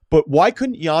 But why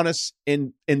couldn't Giannis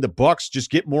and the Bucks just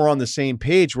get more on the same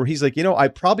page where he's like, you know, I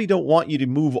probably don't want you to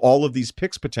move all of these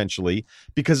picks potentially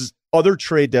because other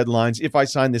trade deadlines, if I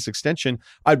sign this extension,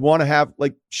 I'd want to have,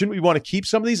 like, shouldn't we want to keep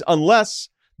some of these unless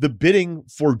the bidding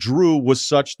for Jrue was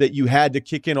such that you had to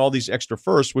kick in all these extra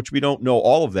firsts, which we don't know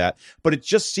all of that. But it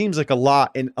just seems like a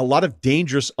lot of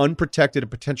dangerous, unprotected and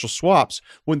potential swaps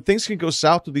when things can go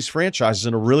south with these franchises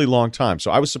in a really long time. So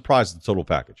I was surprised at the total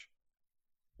package.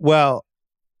 Well,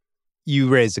 you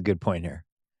raised a good point here.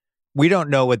 We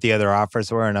don't know what the other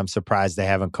offers were, and I'm surprised they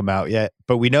haven't come out yet.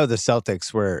 But we know the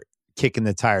Celtics were kicking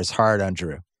the tires hard on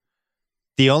Jrue.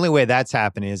 The only way that's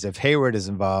happening is if Hayward is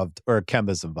involved or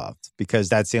Kemba's involved, because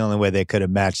that's the only way they could have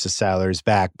matched the salaries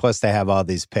back. Plus, they have all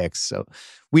these picks. So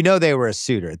we know they were a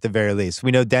suitor at the very least.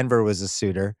 We know Denver was a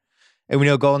suitor, and we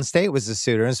know Golden State was a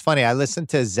suitor. And it's funny, I listened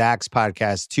to Zach's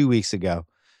podcast 2 weeks ago,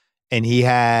 and he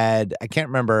had, I can't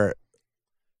remember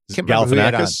who he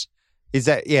had on.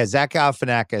 Zach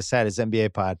Galifianakis had his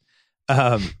NBA pod.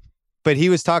 But he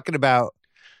was talking about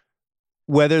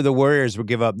whether the Warriors would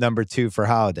give up number 2 for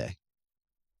Holiday.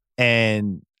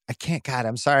 And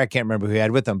I'm sorry, I can't remember who he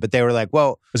had with them, but they were like,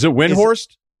 well. Is it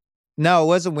Windhorst? No, it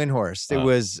wasn't Windhorst.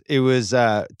 It was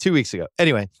 2 weeks ago.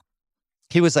 Anyway,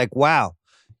 he was like, wow,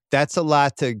 that's a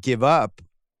lot to give up.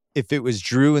 If it was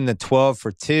Jrue in the 12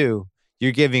 for 2,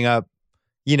 you're giving up,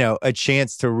 a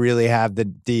chance to really have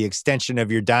the extension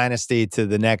of your dynasty to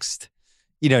the next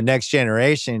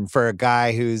generation for a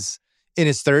guy who's in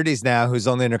his 30s now, who's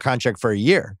only under contract for a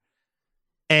year.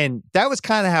 And that was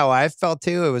kind of how I felt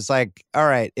too. It was like, all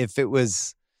right, if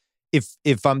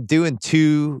I'm doing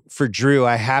 2 for Jrue,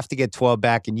 I have to get 12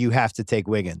 back and you have to take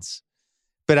Wiggins.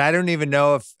 But I don't even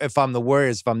know if I'm the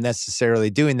Warriors, if I'm necessarily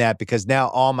doing that, because now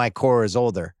all my core is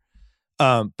older.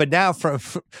 But now from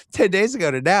 10 days ago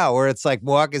to now, where it's like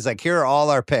Milwaukee's like, here are all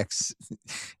our picks.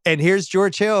 And here's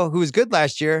George Hill, who was good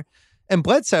last year, and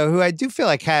Bledsoe, who I do feel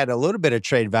like had a little bit of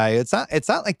trade value. It's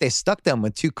not like they stuck them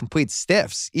with 2 complete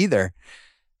stiffs either.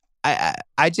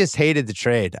 I just hated the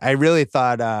trade. I really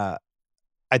thought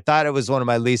it was one of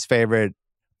my least favorite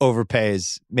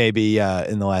overpays maybe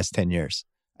in the last 10 years.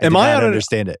 I don't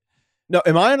understand it. No,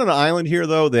 am I on an island here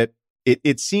though that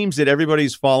it seems that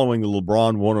everybody's following the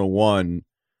LeBron 101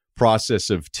 process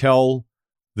of tell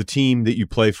the team that you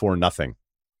play for nothing.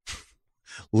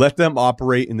 Let them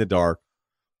operate in the dark.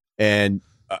 And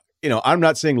I'm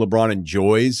not saying LeBron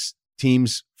enjoys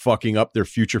teams fucking up their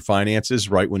future finances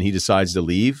right when he decides to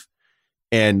leave.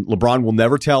 And LeBron will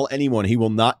never tell anyone. He will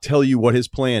not tell you what his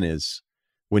plan is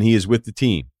when he is with the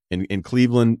team. In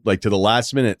Cleveland, like to the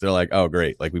last minute, they're like, oh,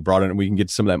 great. Like we brought in and we can get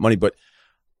some of that money. But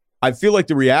I feel like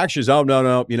the reaction is, oh,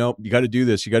 no, you got to do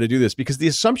this. You got to do this. Because the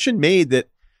assumption made that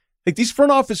like these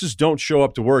front offices don't show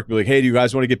up to work. Be like, hey, do you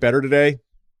guys want to get better today?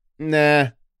 Nah.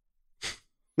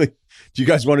 Like, do you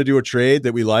guys want to do a trade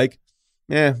that we like?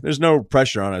 There's no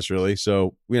pressure on us really.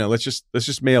 So, let's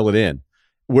just mail it in.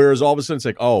 Whereas all of a sudden it's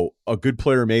like, oh, a good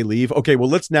player may leave. Okay, well,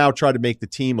 let's now try to make the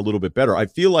team a little bit better. I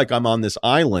feel like I'm on this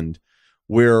island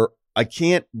where I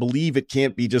can't believe it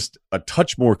can't be just a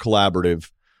touch more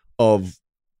collaborative of,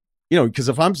 because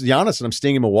if I'm Giannis and I'm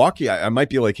staying in Milwaukee, I might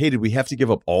be like, hey, did we have to give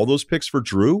up all those picks for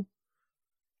Jrue?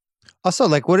 Also,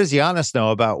 like, what does Giannis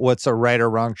know about what's a right or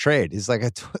wrong trade? He's like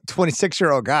a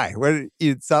 26-year-old guy.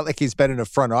 It's not like he's been in a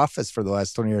front office for the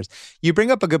last 20 years. You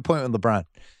bring up a good point with LeBron.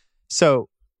 So,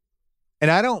 and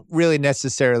I don't really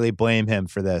necessarily blame him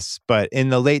for this, but in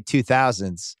the late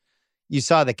 2000s, you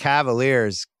saw the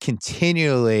Cavaliers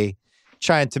continually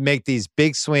trying to make these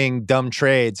big swing, dumb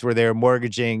trades where they were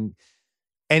mortgaging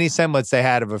any semblance they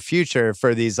had of a future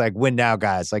for these like win now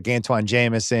guys like Antoine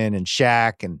Jamison and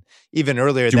Shaq and even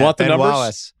earlier Ben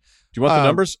Wallace. Do you want the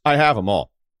numbers? I have them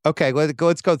all. Okay,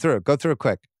 let's go through it. Go through it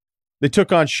quick. They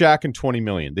took on Shaq and $20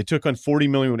 million. They took on $40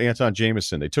 million with Anton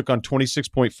Jamison. They took on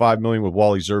 $26.5 million with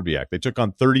Wally Szczerbiak. They took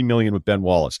on $30 million with Ben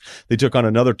Wallace. They took on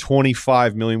another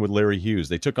 $25 million with Larry Hughes.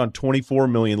 They took on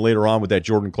 $24 million later on with that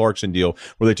Jordan Clarkson deal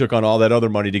where they took on all that other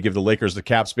money to give the Lakers the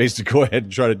cap space to go ahead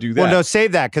and try to do that. Well, no,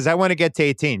 save that because I want to get to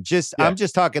 18. I'm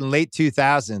just talking late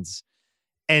 2000s.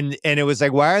 And it was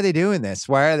like, why are they doing this?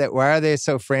 Why are they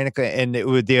so frantic? And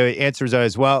the answer was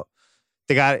always, well,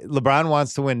 LeBron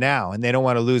wants to win now, and they don't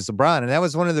want to lose LeBron. And that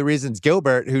was one of the reasons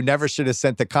Gilbert, who never should have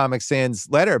sent the Comic Sans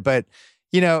letter, but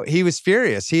he was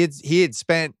furious. He had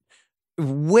spent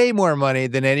way more money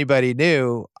than anybody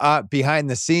knew behind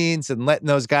the scenes and letting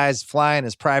those guys fly in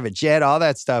his private jet, all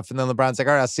that stuff. And then LeBron's like,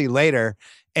 all right, I'll see you later,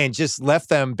 and just left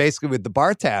them basically with the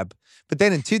bar tab. But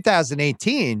then in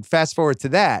 2018, fast forward to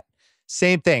that,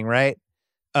 same thing, right?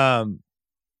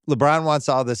 LeBron wants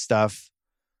all this stuff.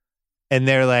 And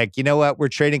they're like, you know what? We're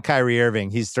trading Kyrie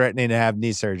Irving. He's threatening to have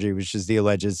knee surgery, which is the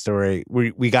alleged story.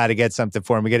 We got to get something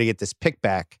for him. We got to get this pick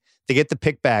back. They get the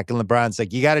pick back, and LeBron's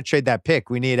like, you got to trade that pick.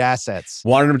 We need assets.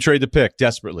 Wanted him to trade the pick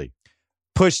desperately.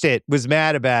 Pushed it. Was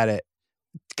mad about it.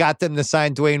 Got them to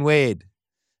sign Dwayne Wade.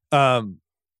 How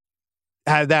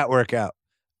did that work out?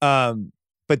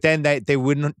 But then they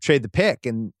wouldn't trade the pick,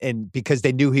 and because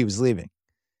they knew he was leaving.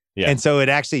 Yeah. And so it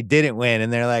actually didn't win.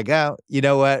 And they're like, oh, you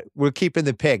know what? We're keeping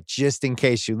the pick just in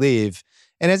case you leave.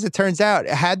 And as it turns out,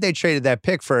 had they traded that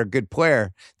pick for a good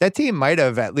player, that team might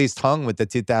have at least hung with the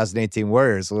 2018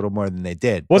 Warriors a little more than they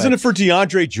did. Wasn't it for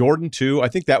DeAndre Jordan too? I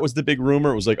think that was the big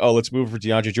rumor. It was like, oh, let's move for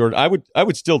DeAndre Jordan. I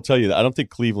would still tell you that I don't think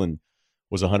Cleveland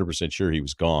was 100% sure he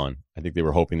was gone. I think they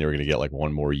were hoping they were going to get like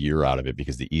one more year out of it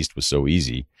because the East was so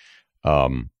easy.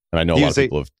 And I know a lot of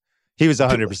people have. He was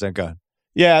 100% gone.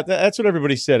 Yeah, that's what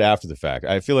everybody said after the fact.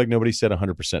 I feel like nobody said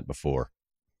 100% before.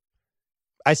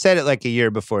 I said it like a year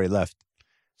before he left.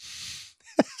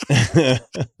 I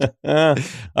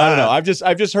don't know. I've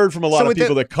just heard from a lot of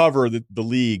people that cover the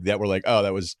league that were like, oh,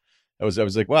 I was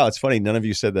like, wow, it's funny. None of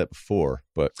you said that before,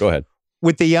 but go ahead.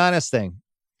 With the Giannis thing,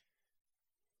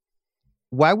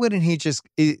 why wouldn't he just,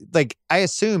 like, I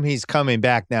assume he's coming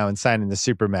back now and signing the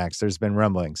Supermax. There's been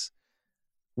rumblings.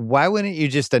 Why wouldn't you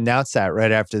just announce that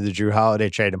right after the Jrue Holiday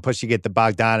trade, and plus you get the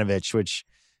Bogdanovic, which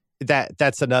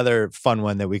that's another fun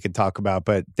one that we could talk about,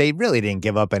 but they really didn't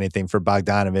give up anything for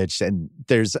Bogdanovic, and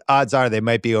there's odds are they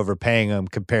might be overpaying him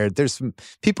compared. There's some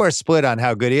people are split on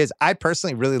how good he is. I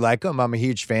personally really like him. I'm a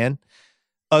huge fan.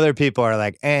 Other people are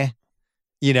like, and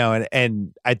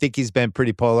I think he's been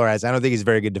pretty polarized. I don't think he's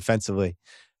very good defensively.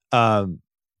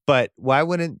 But why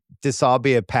wouldn't this all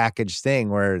be a package thing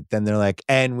where then they're like,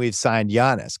 and we've signed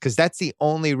Giannis? Because that's the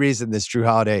only reason this Jrue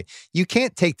Holiday, you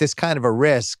can't take this kind of a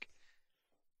risk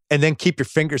and then keep your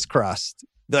fingers crossed.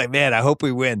 Be like, man, I hope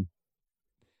we win.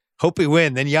 Hope we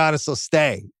win. Then Giannis will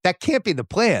stay. That can't be the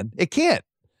plan. It can't.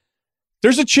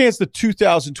 There's a chance the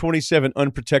 2027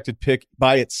 unprotected pick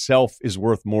by itself is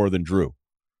worth more than Jrue.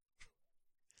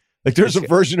 Like there's a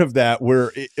version of that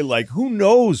where like, who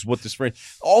knows what this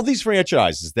all these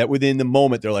franchises that within the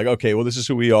moment, they're like, okay, well, this is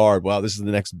who we are. Wow, this is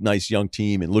the next nice young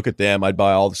team. And look at them. I'd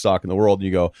buy all the stock in the world. And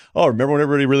you go, oh, remember when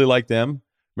everybody really liked them?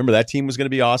 Remember that team was going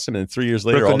to be awesome. And 3 years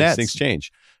later, Brooklyn all Nets. these things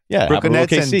change. Yeah. Brooklyn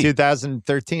Nets in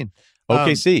 2013.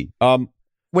 OKC.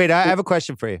 Wait, I have a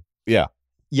question for you. Yeah.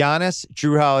 Giannis,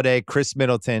 Jrue Holiday, Chris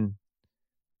Middleton,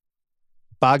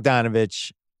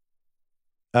 Bogdanovic,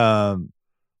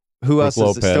 who else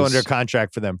is still under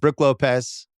contract for them? Brook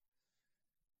Lopez.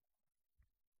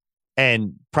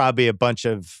 And probably a bunch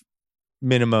of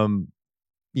minimum,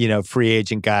 free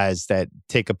agent guys that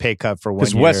take a pay cut for 1 year.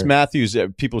 Because Wes Matthews,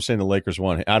 people are saying the Lakers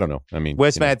won. I don't know. I mean,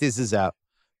 Wes Matthews is out.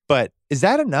 But is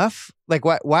that enough? Like,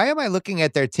 why am I looking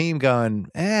at their team going,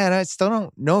 I still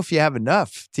don't know if you have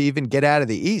enough to even get out of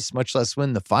the East, much less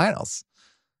win the finals.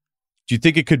 Do you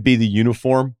think it could be the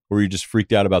uniform where you just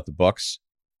freaked out about the Bucks?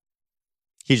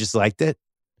 He just liked it?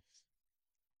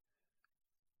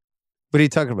 What are you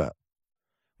talking about?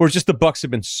 Or just the Bucks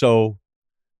have been so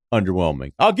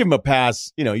underwhelming. I'll give him a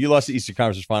pass. You lost the Eastern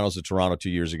Conference Finals to Toronto 2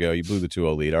 years ago. You blew the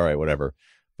 2-0 lead. All right, whatever.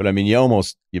 But I mean,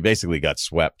 you basically got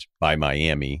swept by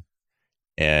Miami.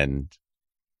 And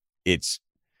it's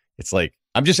like,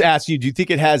 I'm just asking you, do you think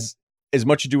it has as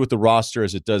much to do with the roster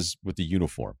as it does with the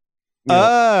uniform?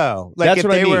 Like that's if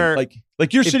what I mean. were,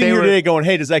 like you're sitting here today going,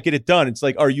 hey, does that get it done? It's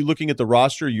like, are you looking at the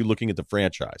roster? Or are you looking at the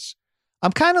franchise?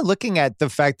 I'm kind of looking at the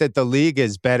fact that the league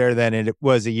is better than it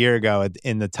was a year ago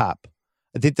in the top.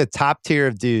 I think the top tier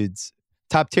of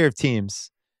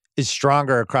teams is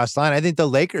stronger across the line. I think the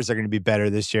Lakers are going to be better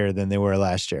this year than they were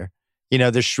last year.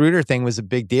 The Schroeder thing was a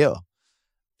big deal.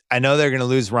 I know they're going to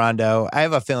lose Rondo. I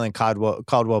have a feeling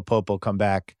Caldwell Pope will come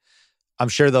back. I'm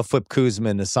sure they'll flip Kuzma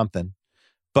into something.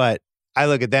 But I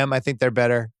look at them. I think they're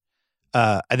better.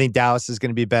 I think Dallas is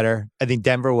going to be better. I think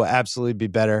Denver will absolutely be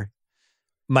better.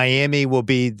 Miami will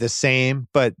be the same,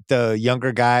 but the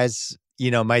younger guys,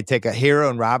 might take a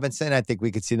Hero and Robinson. I think we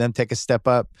could see them take a step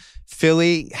up.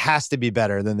 Philly has to be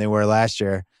better than they were last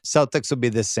year. Celtics will be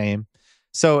the same.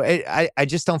 So I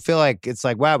just don't feel like it's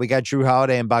like, wow, we got Jrue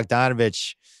Holiday and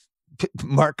Bogdanovic.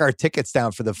 Mark our tickets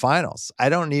down for the finals. I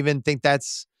don't even think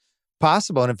that's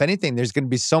possible. And if anything, there's going to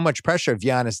be so much pressure if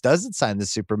Giannis doesn't sign the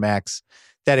Supermax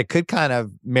that it could kind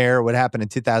of mirror what happened in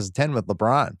 2010 with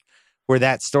LeBron, where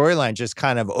that storyline just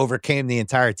kind of overcame the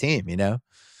entire team, Well,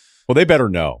 they better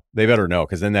know.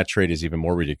 Because then that trade is even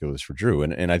more ridiculous for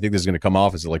Jrue. And I think this is going to come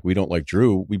off as like, we don't like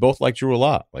Jrue. We both like Jrue a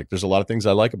lot. Like, there's a lot of things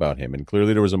I like about him. And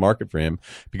clearly there was a market for him,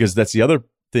 because that's the other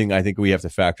thing I think we have to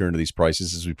factor into these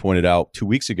prices. As we pointed out 2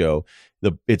 weeks ago,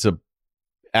 it's a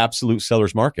absolute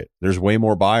seller's market. There's way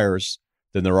more buyers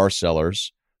than there are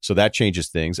sellers. So that changes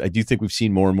things. I do think we've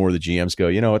seen more and more of the GMs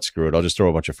go, what, screw it. I'll just throw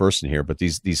a bunch of firsts in here. But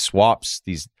these swaps,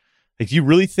 do you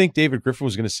really think David Griffin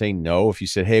was going to say no if you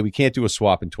said, hey, we can't do a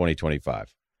swap in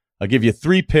 2025? I'll give you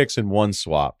 3 picks and 1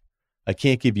 swap. I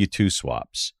can't give you 2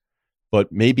 swaps. But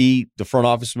maybe the front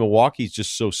office of Milwaukee is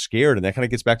just so scared, and that kind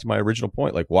of gets back to my original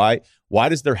point. Like, why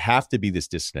does there have to be this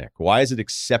disconnect? Why is it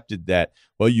accepted that,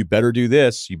 well, you better do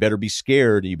this, you better be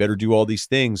scared, you better do all these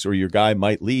things, or your guy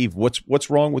might leave? What's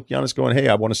wrong with Giannis going, hey,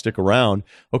 I want to stick around?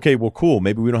 Okay, well, cool.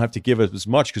 Maybe we don't have to give as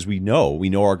much because we know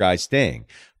our guy's staying.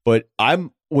 But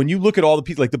when you look at all the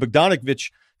people, like the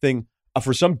Bogdanovic thing,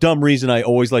 for some dumb reason, I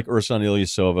always like Ersan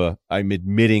Ilyasova. I'm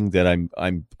admitting that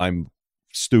I'm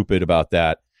stupid about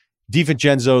that.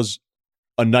 DiVincenzo's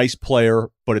a nice player,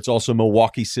 but it's also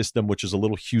Milwaukee system, which is a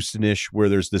little Houston-ish, where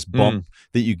there's this bump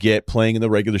that you get playing in the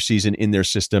regular season in their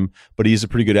system. But he's a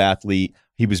pretty good athlete.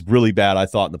 He was really bad, I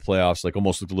thought, in the playoffs. Like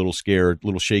almost looked a little scared,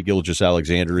 little Shea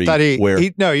Gilgeous-Alexander-y.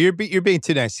 You're being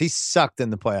too nice. He sucked in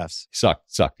the playoffs.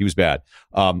 Sucked. He was bad.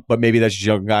 But maybe that's just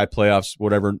young guy playoffs,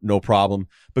 whatever, no problem.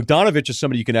 Bogdanovic is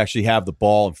somebody you can actually have the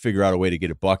ball and figure out a way to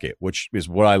get a bucket, which is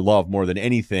what I love more than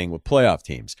anything with playoff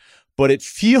teams. But it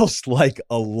feels like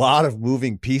a lot of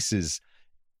moving pieces,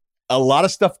 a lot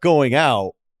of stuff going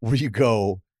out where you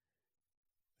go,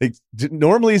 like,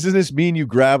 normally doesn't this mean you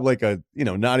grab like a,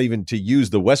 not even to use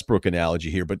the Westbrook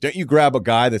analogy here, but don't you grab a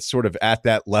guy that's sort of at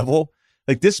that level?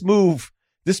 Like this move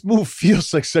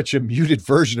feels like such a muted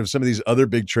version of some of these other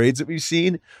big trades that we've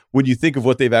seen when you think of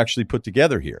what they've actually put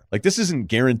together here. Like this doesn't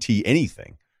guarantee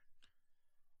anything.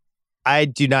 I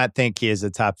do not think he is a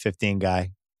top 15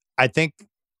 guy. I think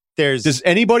does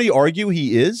anybody argue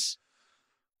he is?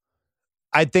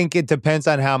 I think it depends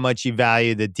on how much you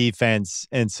value the defense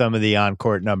and some of the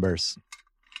on-court numbers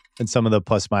and some of the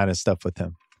plus-minus stuff with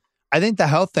him. I think the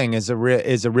health thing is a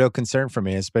real concern for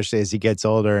me, especially as he gets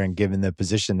older and given the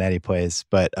position that he plays.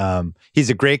 But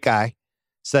he's a great guy,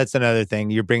 so that's another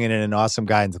thing. You're bringing in an awesome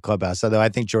guy into the clubhouse, although I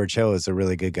think George Hill is a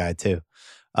really good guy too.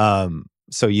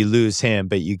 So you lose him,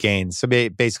 but you gain. So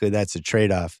basically that's a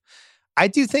trade-off. I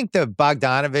do think the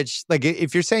Bogdanovic, like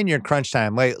if you're saying you're crunch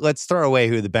time, like let's throw away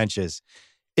who the bench is.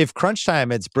 If crunch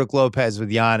time, it's Brook Lopez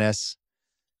with Giannis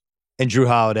and Jrue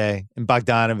Holiday and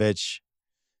Bogdanovic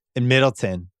and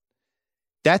Middleton,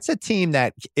 that's a team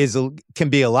that can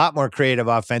be a lot more creative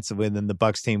offensively than the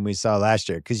Bucks team we saw last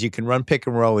year because you can run pick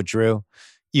and roll with Jrue.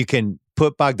 You can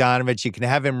put Bogdanovic, you can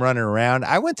have him running around.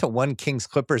 I went to one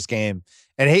Kings-Clippers game,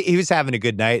 and he was having a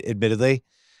good night, admittedly.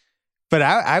 But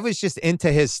I was just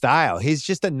into his style. He's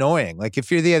just annoying. Like,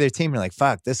 if you're the other team, you're like,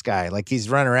 fuck, this guy. Like, he's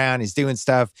running around. He's doing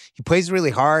stuff. He plays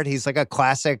really hard. He's like a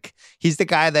classic. He's the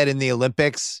guy that in the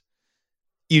Olympics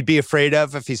you'd be afraid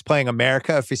of if he's playing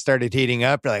America. If he started heating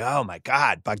up, you're like, oh, my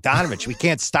God, Bogdanovic, we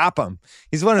can't stop him.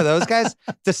 He's one of those guys.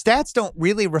 The stats don't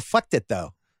really reflect it,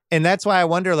 though. And that's why I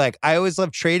wonder, like, I always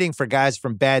love trading for guys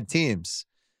from bad teams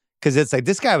because it's like,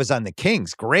 this guy was on the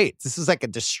Kings. Great. This is like a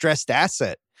distressed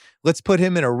asset. Let's put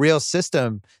him in a real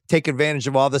system, take advantage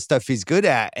of all the stuff he's good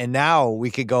at, and now we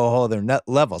could go a whole other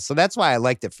level. So that's why I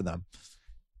liked it for them.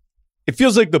 It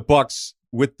feels like the Bucks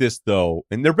with this, though,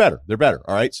 and they're better. They're better,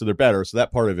 all right? So they're better. So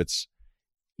that part of it's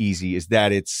easy, is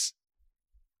that it's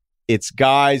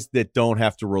guys that don't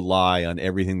have to rely on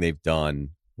everything they've done,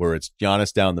 where it's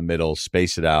Giannis down the middle,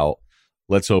 space it out.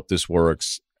 Let's hope this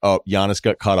works. Oh, Giannis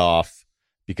got cut off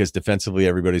because defensively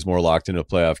everybody's more locked into a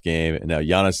playoff game, and now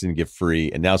Giannis didn't get free,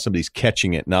 and now somebody's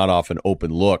catching it, not off an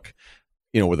open look,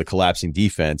 with a collapsing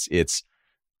defense. It's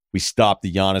we stopped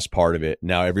the Giannis part of it.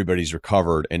 Now everybody's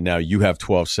recovered, and now you have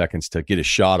 12 seconds to get a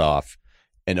shot off.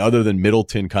 And other than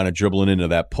Middleton kind of dribbling into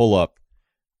that pull-up,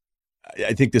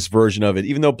 I think this version of it,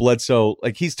 even though Bledsoe,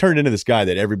 like he's turned into this guy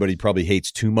that everybody probably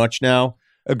hates too much now.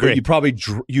 Agreed.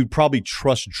 You'd probably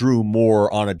trust Jrue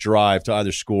more on a drive to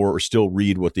either score or still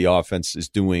read what the offense is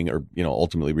doing, or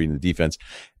ultimately reading the defense.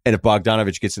 And if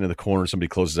Bogdanovic gets into the corner, somebody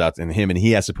closes out to him, and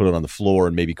he has to put it on the floor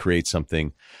and maybe create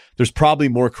something. There's probably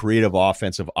more creative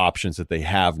offensive options that they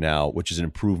have now, which is an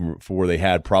improvement for where they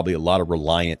had probably a lot of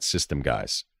reliant system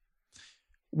guys.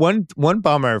 One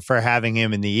bummer for having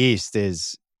him in the East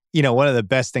is, one of the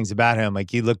best things about him.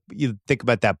 Like you think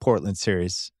about that Portland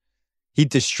series. He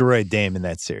destroyed Dame in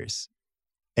that series.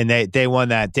 And they won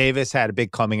that. Davis had a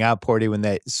big coming out party when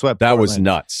they swept That Portland. Was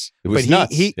nuts. It was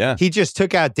nuts. He just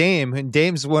took out Dame, and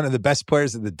Dame's one of the best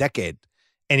players of the decade,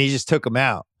 and he just took him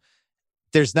out.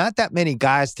 There's not that many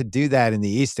guys to do that in the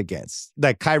East against.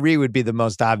 Like Kyrie would be the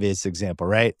most obvious example,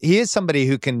 right? He is somebody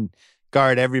who can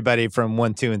guard everybody from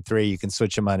 1, 2, and 3. You can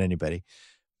switch him on anybody.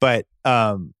 But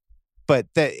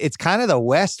it's kind of the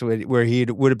West where he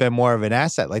would have been more of an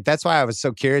asset. Like, that's why I was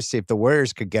so curious to see if the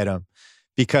Warriors could get him,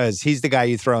 because he's the guy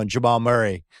you throw on Jamal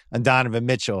Murray, on Donovan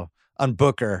Mitchell, on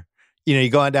Booker. You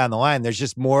go on down the line. There's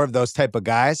just more of those type of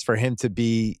guys for him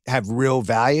to have real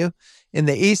value. In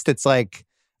the East, it's like,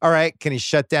 all right, can he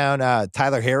shut down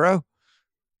Tyler Hero?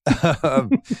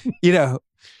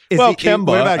 Kemba.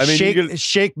 What about I mean,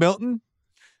 Shake Milton?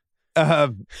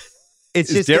 It's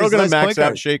is just Daryl going to less max point out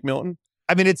guard. Shake Milton?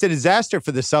 I mean, it's a disaster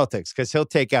for the Celtics because he'll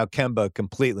take out Kemba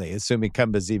completely, assuming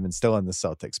Kemba's even still in the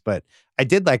Celtics. But I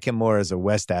did like him more as a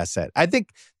West asset. I think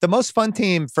the most fun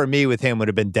team for me with him would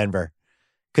have been Denver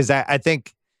because I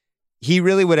think he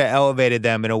really would have elevated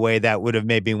them in a way that would have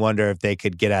made me wonder if they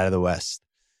could get out of the West.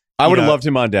 I would have loved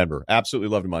him on Denver. Absolutely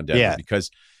loved him on Denver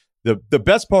because the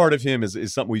best part of him is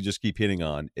something we just keep hitting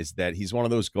on is that he's one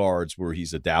of those guards where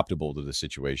he's adaptable to the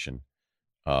situation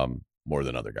more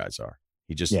than other guys are.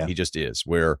 He just is.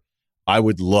 Where I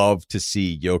would love to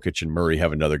see Jokic and Murray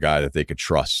have another guy that they could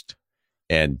trust,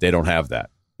 and they don't have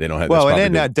that. They don't have. Well,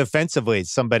 and then defensively,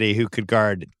 somebody who could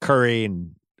guard Curry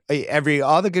and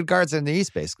all the good guards in the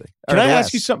East, basically. Can I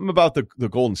ask you something about the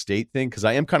Golden State thing? Because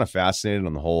I am kind of fascinated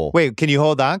on the whole. Wait, can you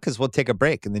hold on? Because we'll take a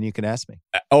break, and then you can ask me.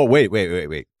 Oh, wait.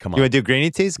 Come on. You want to do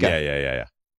Greeny Teas? Go. Yeah.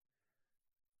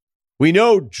 We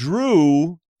know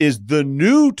Jrue is the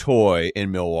new toy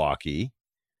in Milwaukee.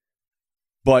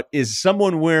 But is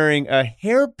someone wearing a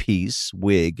hairpiece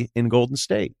wig in Golden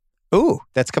State? Ooh,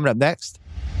 that's coming up next.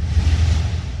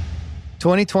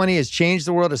 2020 has changed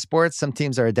the world of sports. Some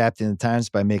teams are adapting to the times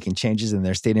by making changes in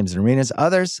their stadiums and arenas.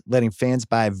 Others, letting fans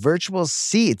buy virtual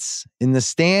seats in the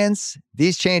stands.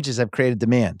 These changes have created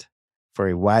demand for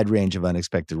a wide range of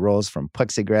unexpected roles, from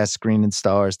plexiglass screen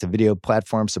installers to video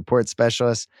platform support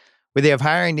specialists. Whether you have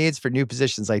hiring needs for new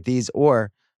positions like these or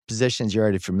positions you're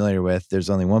already familiar with, there's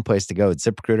only one place to go. It's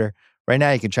ZipRecruiter. Right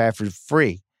now, you can try it for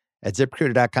free at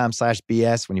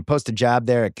ZipRecruiter.com/BS. When you post a job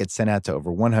there, it gets sent out to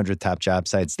over 100 top job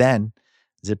sites. Then,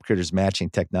 ZipRecruiter's matching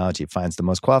technology finds the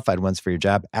most qualified ones for your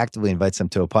job, actively invites them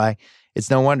to apply. It's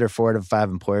no wonder 4 out of 5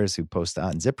 employers who post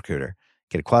on ZipRecruiter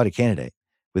get a quality candidate.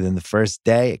 Within the first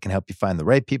day, it can help you find the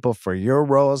right people for your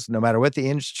roles, no matter what the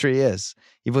industry is.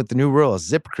 Even with the new rules,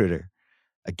 ZipRecruiter,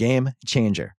 a game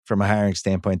changer from a hiring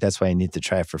standpoint. That's why you need to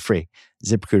try it for free.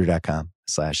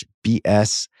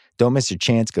 ZipRecruiter.com/BS. Don't miss your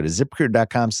chance. Go to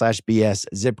ZipRecruiter.com/BS.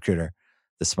 ZipRecruiter,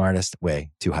 the smartest way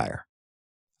to hire.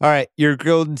 All right. Your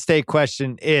Golden State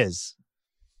question is,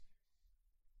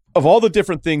 of all the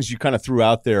different things you kind of threw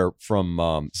out there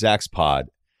from Zach's pod,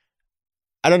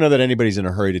 I don't know that anybody's in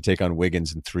a hurry to take on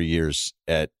Wiggins in 3 years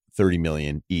at $30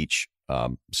 million each.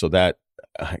 So that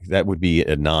would be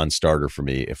a non-starter for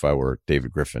me if I were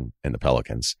David Griffin and the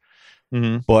Pelicans.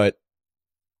 Mm-hmm. But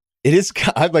it is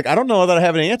like, I don't know that I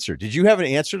have an answer. Did you have an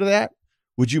answer to that?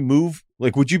 Would you move?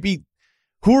 Like, would you be?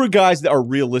 Who are guys that are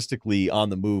realistically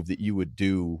on the move that you would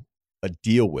do a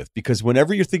deal with? Because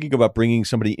whenever you're thinking about bringing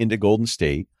somebody into Golden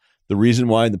State, the reason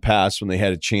why in the past when they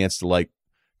had a chance to like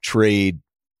trade,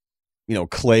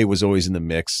 Clay was always in the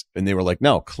mix, and they were like,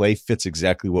 no, Clay fits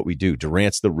exactly what we do.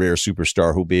 Durant's the rare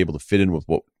superstar who'll be able to fit in with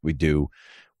what we do,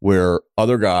 where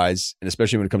other guys, and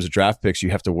especially when it comes to draft picks,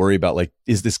 you have to worry about, like,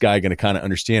 is this guy going to kind of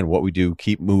understand what we do?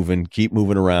 Keep moving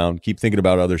around, keep thinking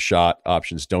about other shot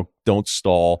options. Don't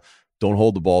stall. Don't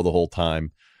hold the ball the whole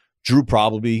time. Jrue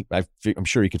probably, I'm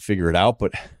sure he could figure it out,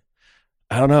 but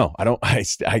I don't know.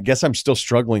 I guess I'm still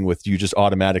struggling with you just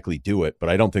automatically do it, but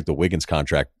I don't think the Wiggins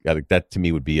contract, I think that to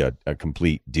me would be a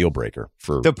complete deal breaker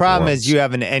for the problem is you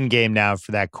have an end game now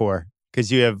for that core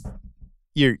because you have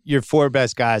your 4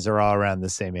 best guys are all around the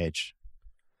same age.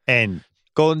 And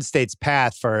Golden State's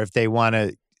path for if they want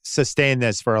to sustain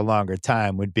this for a longer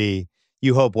time would be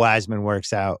you hope Wiseman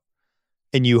works out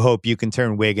and you hope you can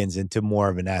turn Wiggins into more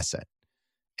of an asset.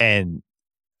 And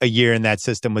a year in that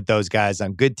system with those guys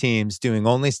on good teams doing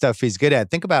only stuff he's good at.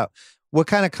 Think about what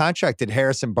kind of contract did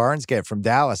Harrison Barnes get from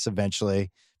Dallas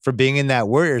eventually for being in that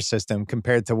Warriors system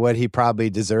compared to what he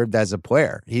probably deserved as a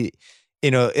player. He,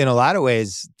 in a lot of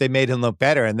ways, they made him look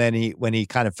better. And then when he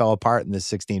kind of fell apart in the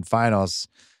 16 finals,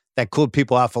 that cooled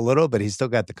people off a little, but he still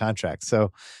got the contract.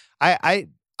 So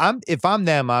if I'm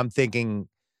them, I'm thinking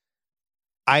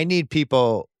I need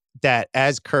people that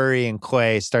as Curry and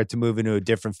Clay start to move into a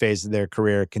different phase of their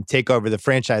career can take over the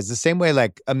franchise. The same way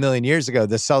like a million years ago,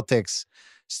 the Celtics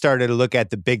started to look at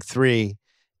the big 3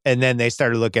 and then they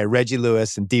started to look at Reggie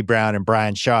Lewis and D Brown and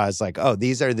Brian Shaw as like, oh,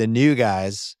 these are the new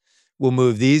guys. We'll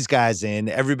move these guys in.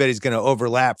 Everybody's going to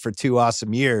overlap for 2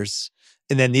 awesome years.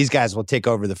 And then these guys will take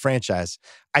over the franchise.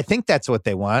 I think that's what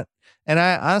they want. And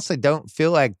I honestly don't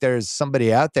feel like there's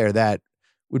somebody out there that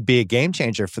would be a game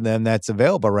changer for them that's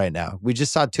available right now. We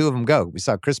just saw 2 of them go. We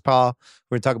saw Chris Paul.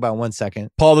 We're going to talk about in 1 second.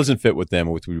 Paul doesn't fit with them,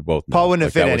 which we both know. Paul wouldn't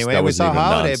have fit anyway. We saw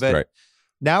Holiday, but right.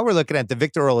 Now we're looking at the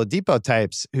Victor Oladipo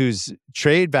types whose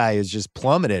trade value is just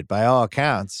plummeted by all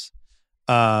accounts.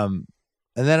 And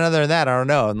then other than that, I don't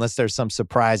know, unless there's some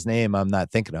surprise name I'm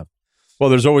not thinking of. Well,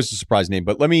 there's always a surprise name,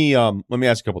 but let me ask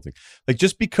a couple things. Like,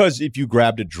 just because if you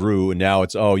grabbed a Jrue and now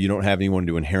it's you don't have anyone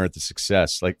to inherit the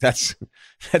success, like that's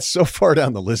so far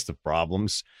down the list of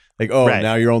problems. Like,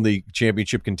 now you're only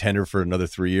championship contender for another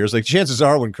 3 years. Like, chances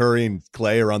are when Curry and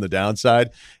Clay are on the downside,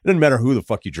 it doesn't matter who the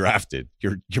fuck you drafted.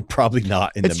 You're probably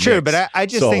not in the mix. It's true, but I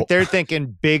just think they're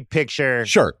thinking big picture.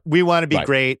 Sure. We want to be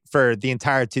great for the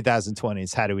entire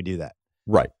 2020s. How do we do that?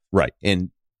 Right.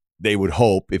 And they would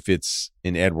hope if it's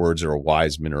an Edwards or a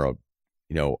Wiseman or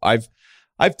I've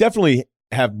definitely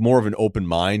have more of an open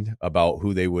mind about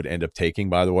who they would end up taking,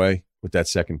 by the way, with that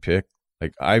second pick.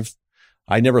 Like,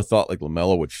 I never thought like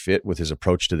LaMelo would fit with his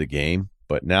approach to the game,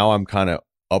 but now I'm kind of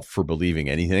up for believing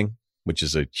anything, which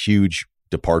is a huge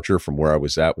departure from where I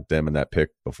was at with them in that pick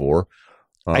before.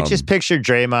 I just pictured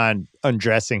Draymond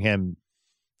undressing him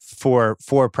for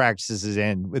 4 practices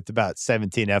in with about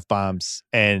 17 F-bombs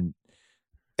and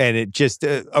it just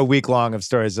a week long of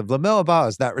stories of LaMelo Ball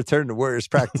has not returned to Warriors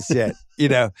practice yet.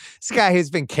 This guy who's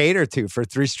been catered to for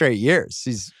 3 straight years.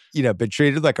 He's, been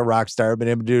treated like a rock star, been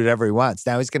able to do whatever he wants.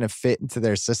 Now he's going to fit into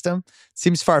their system.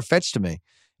 Seems far-fetched to me.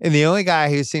 And the only guy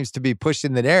who seems to be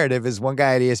pushing the narrative is one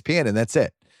guy at ESPN, and that's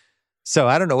it. So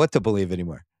I don't know what to believe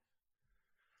anymore.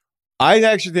 I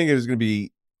actually think it was going to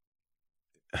be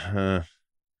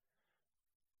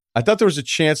I thought there was a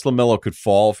chance LaMelo could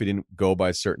fall if he didn't go by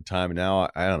a certain time. And now,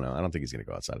 I don't know. I don't think he's going to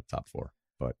go outside of the top 4.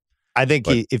 But I think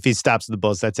if he stops the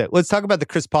Bulls, that's it. Let's talk about the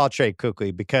Chris Paul trade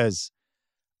quickly, because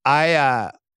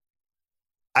I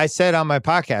said on my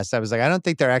podcast, I was like, I don't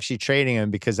think they're actually trading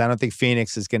him because I don't think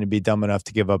Phoenix is going to be dumb enough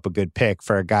to give up a good pick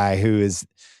for a guy who is,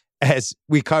 as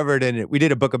we covered in it, we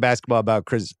did a book of basketball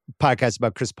podcast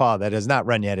about Chris Paul that has not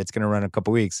run yet. It's going to run in a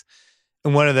couple weeks.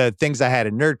 And one of the things I had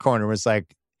in Nerd Corner was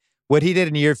like, what he did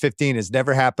in year 15 has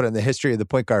never happened in the history of the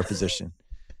point guard position.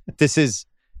 This is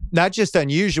not just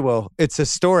unusual, it's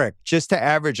historic. Just to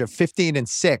average a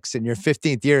 15-6 in your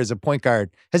 15th year as a point guard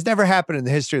has never happened in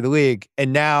the history of the league.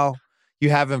 And now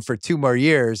you have him for 2 more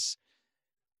years.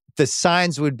 The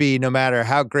signs would be, no matter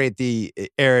how great the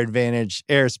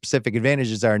air-specific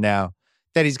advantages are now,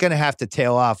 that he's going to have to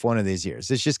tail off one of these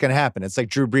years. It's just going to happen. It's like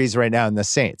Drew Brees right now in the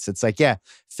Saints. It's like, yeah,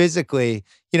 physically,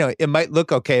 it might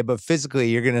look okay, but physically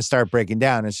you're going to start breaking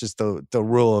down. It's just the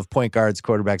rule of point guards,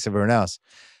 quarterbacks, everyone else.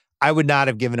 I would not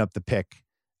have given up the pick.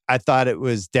 I thought it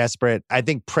was desperate. I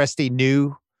think Presti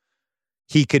knew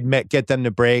he could get them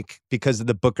to break because of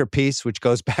the Booker piece, which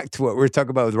goes back to what we were talking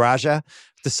about with Raja.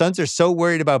 The Suns are so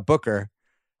worried about Booker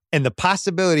and the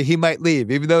possibility he might leave,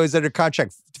 even though he's under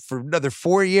contract for another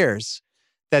 4 years,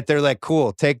 that they're like,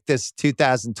 cool, take this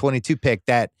 2022 pick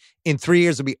that in 3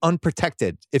 years will be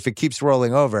unprotected if it keeps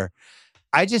rolling over.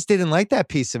 I just didn't like that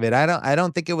piece of it. I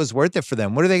don't think it was worth it for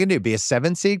them. What are they going to do? Be a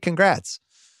 7 seed? Congrats.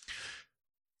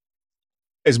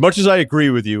 As much as I agree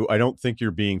with you, I don't think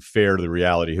you're being fair to the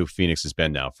reality of who Phoenix has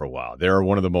been now for a while. They're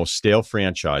one of the most stale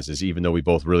franchises, even though we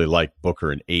both really like Booker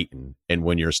and Ayton. And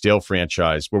when you're a stale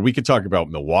franchise, where we could talk about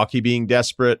Milwaukee being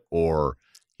desperate or,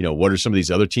 what are some of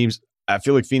these other teams? I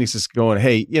feel like Phoenix is going,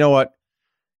 hey, you know what?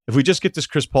 If we just get this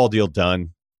Chris Paul deal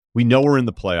done, we know we're in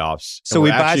the playoffs. So we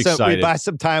buy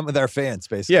some time with our fans,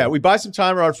 basically. Yeah, we buy some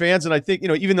time with our fans. And I think,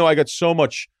 even though I got so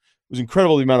much, it was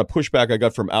incredible the amount of pushback I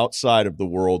got from outside of the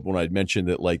world when I mentioned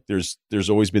that, like, there's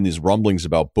always been these rumblings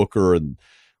about Booker, and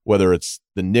whether it's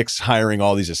the Knicks hiring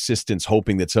all these assistants,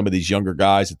 hoping that some of these younger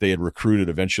guys that they had recruited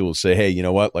eventually will say, hey, you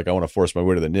know what? Like, I want to force my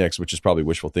way to the Knicks, which is probably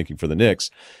wishful thinking for the Knicks.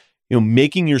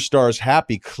 Making your stars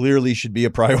happy clearly should be a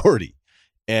priority.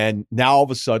 And now all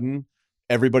of a sudden,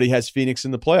 everybody has Phoenix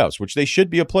in the playoffs, which they should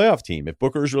be a playoff team. If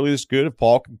Booker is really this good, if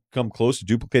Paul can come close to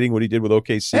duplicating what he did with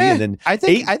OKC, and then I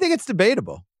think it's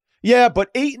debatable. Yeah, but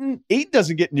Ayton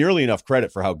doesn't get nearly enough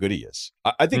credit for how good he is.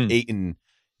 I think Ayton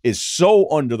is so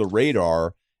under the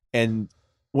radar. And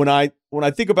when I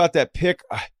think about that pick,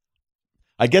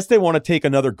 I guess they want to take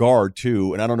another guard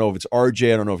too. And I don't know if it's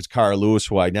RJ. I don't know if it's Kyle Lewis,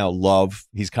 who I now love.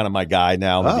 He's kind of my guy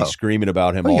now. I'm screaming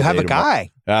about him all day. You have a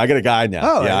guy. I got a guy now.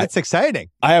 Oh, yeah, that's exciting.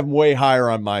 I have him way higher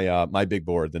on my my big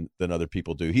board than other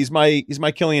people do. He's my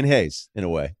Killian Hayes in a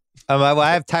way.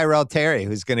 I have Tyrell Terry,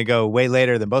 who's going to go way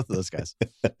later than both of those guys.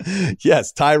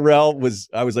 Yes, Tyrell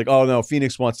I was like, oh no,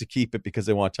 Phoenix wants to keep it because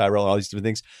they want Tyrell and all these different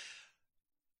things.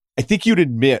 I think you'd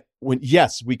admit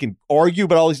yes, we can argue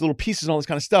about all these little pieces and all this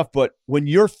kind of stuff, but when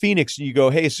you're Phoenix and you go,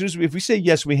 hey, if we say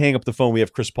yes, we hang up the phone, we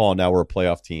have Chris Paul, and now we're a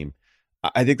playoff team.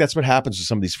 I think that's what happens to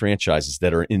some of these franchises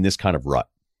that are in this kind of rut.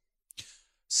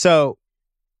 So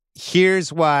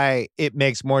here's why it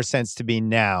makes more sense to me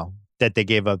now that they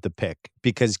gave up the pick,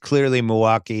 because clearly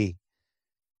Milwaukee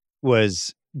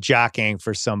was jockeying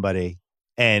for somebody,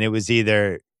 and it was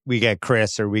either we get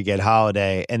Chris or we get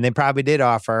Holiday, and they probably did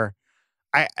offer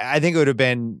I think it would have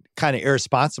been kind of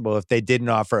irresponsible if they didn't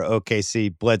offer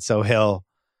OKC Bledsoe, Hill,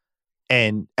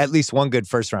 and at least one good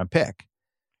first round pick.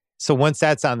 So once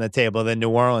that's on the table, then New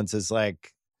Orleans is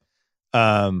like,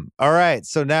 all right,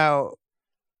 so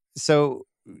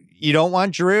you don't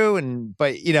want Jrue,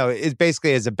 but it's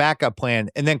basically as a backup plan.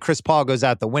 And then Chris Paul goes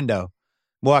out the window.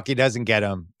 Milwaukee doesn't get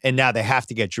him, and now they have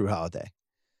to get Jrue Holiday.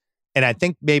 And I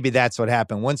think maybe that's what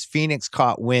happened. Once Phoenix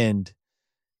caught wind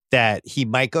that he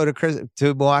might go to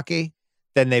Milwaukee,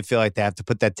 then they feel like they have to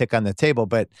put that tick on the table.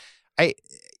 But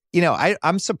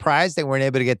I'm surprised they weren't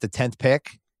able to get the 10th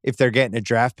pick if they're getting a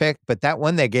draft pick. But that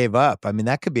one they gave up, I mean,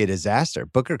 that could be a disaster.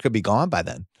 Booker could be gone by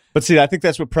then. But see, I think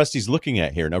that's what Presti's looking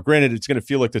at here. Now, granted, it's going to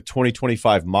feel like the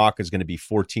 2025 mock is going to be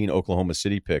 14 Oklahoma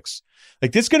City picks.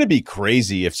 Like, this is going to be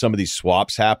crazy if some of these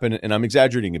swaps happen, and I'm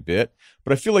exaggerating a bit,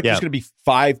 but I feel like there's going to be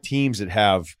 5 teams that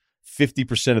have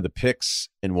 50% of the picks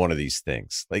in one of these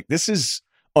things. Like, this is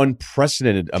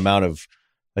unprecedented amount of,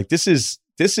 like, this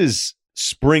is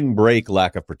spring break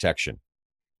lack of protection.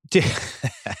 Do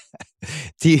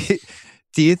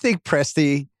you think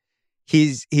Presti,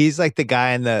 he's like the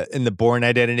guy in the Bourne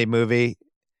Identity movie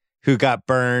who got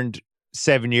burned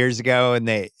 7 years ago, and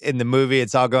in the movie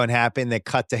it's all going happy, and they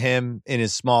cut to him in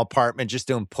his small apartment just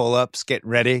doing pull-ups, getting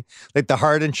ready. Like the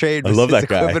Harden trade was his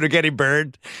equivalent of getting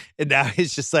burned, and now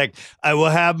he's just like, I will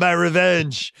have my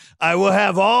revenge. I will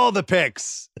have all the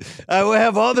picks. I will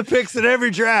have all the picks in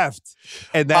every draft.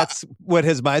 And that's what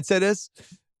his mindset is.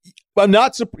 I'm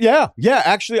not. Yeah.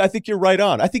 Actually, I think you're right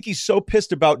on. I think he's so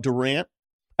pissed about Durant.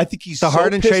 I think he's the so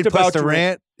Harden pissed trade about plus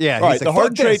Durant. Yeah, all right. The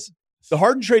Harden trade. The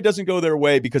Harden trade doesn't go their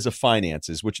way because of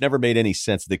finances, which never made any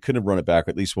sense. They couldn't have run it back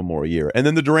at least one more year. And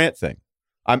then the Durant thing.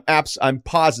 I'm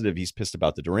positive he's pissed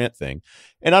about the Durant thing,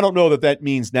 and I don't know that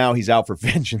means now he's out for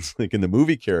vengeance, like in the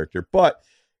movie character. But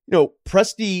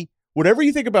Presti, whatever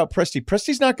you think about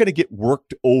Presti's not going to get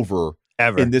worked over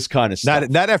ever in this kind of stuff.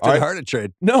 Not after the Harden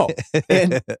trade. No,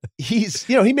 and he's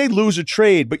he may lose a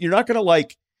trade, but you're not going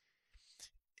to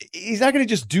he's not going to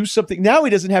just do something. Now he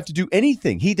doesn't have to do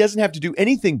anything. He doesn't have to do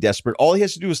anything desperate. All he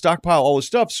has to do is stockpile all his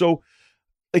stuff. So,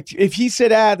 like, if he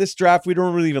said, this draft, we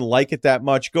don't really even like it that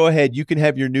much, go ahead. You can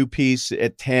have your new piece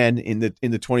at 10 in the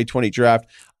 2020 draft.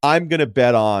 I'm going to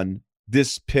bet on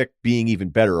this pick being even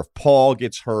better if Paul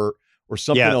gets hurt or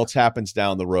something else happens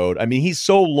down the road. I mean, he's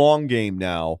so long game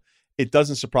now. It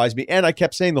doesn't surprise me. And I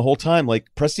kept saying the whole time,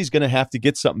 like, Presti's going to have to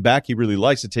get something back he really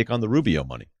likes to take on the Rubio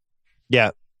money.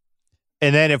 Yeah.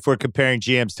 And then if we're comparing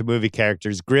GMs to movie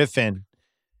characters, Griffin,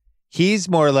 he's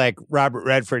more like Robert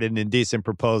Redford in Indecent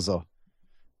Proposal.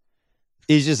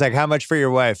 He's just like, how much for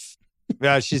your wife?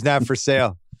 No, she's not for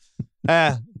sale.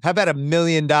 How about $1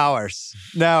 million?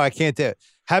 No, I can't do it.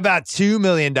 How about $2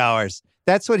 million?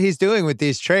 That's what he's doing with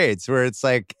these trades, where it's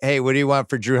like, hey, what do you want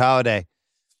for Jrue Holiday?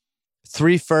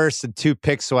 3 firsts and 2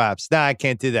 pick swaps. No, I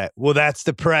can't do that. Well, that's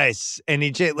the price. And he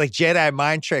like Jedi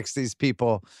mind tricks these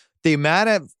people. The amount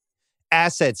of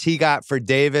assets he got for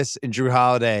Davis and Jrue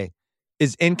Holiday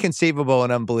is inconceivable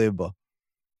and unbelievable.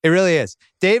 It really is.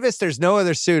 Davis, there's no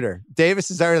other suitor.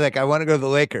 Davis is already like, I want to go to the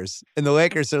Lakers. And the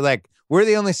Lakers are like, we're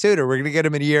the only suitor. We're going to get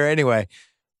him in a year anyway.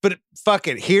 But fuck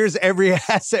it. Here's every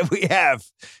asset we have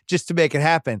just to make it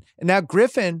happen. And now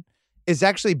Griffin is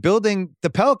actually building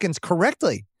the Pelicans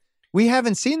correctly. We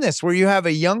haven't seen this where you have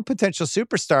a young potential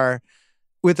superstar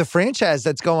with a franchise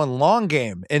that's going long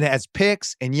game and has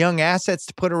picks and young assets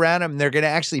to put around him. And they're going to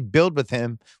actually build with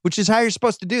him, which is how you're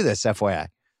supposed to do this, FYI.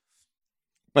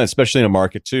 Especially in a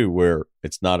market, too, where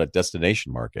it's not a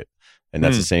destination market. And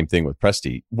that's the same thing with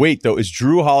Presti. Wait, though, is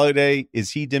Jrue Holiday,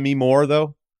 is he Demi Moore,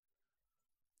 though?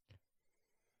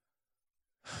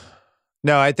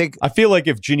 No, I feel like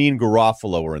if Janine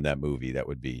Garofalo were in that movie, that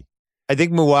would be. I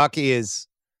think Milwaukee is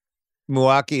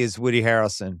Woody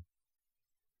Harrelson.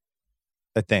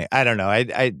 I think. I don't know.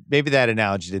 I maybe that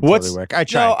analogy didn't totally work. I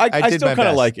tried. No, I still kind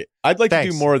of like it. I'd like to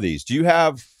do more of these. Do you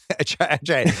have I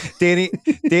tried. Danny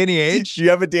Ainge? Do you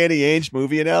have a Danny Ainge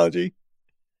movie analogy?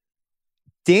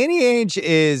 Danny Ainge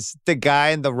is the guy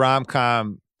in the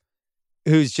rom-com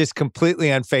who's just completely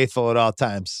unfaithful at all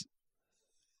times.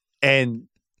 And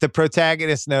the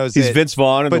protagonist knows he's Vince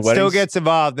Vaughn in the but weddings. Still gets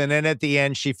involved. And then at the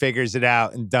end, she figures it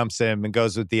out and dumps him and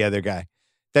goes with the other guy.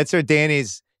 That's where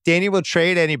Danny will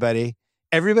trade anybody.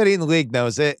 Everybody in the league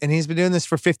knows it. And he's been doing this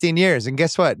for 15 years. And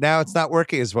guess what? Now it's not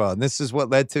working as well. And this is what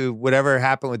led to whatever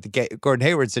happened with the Gordon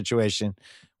Hayward situation,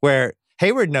 where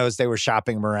Hayward knows they were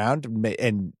shopping him around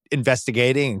and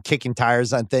investigating and kicking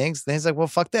tires on things. And he's like, well,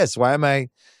 fuck this. Why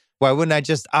wouldn't I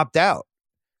just opt out?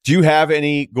 Do you have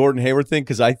any Gordon Hayward thing?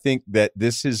 Because I think that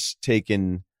this has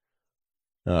taken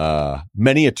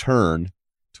many a turn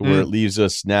to where it leaves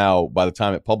us now by the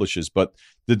time it publishes. But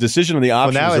the decision on the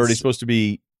option was already supposed to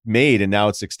be made, and now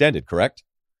it's extended, correct?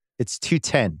 It's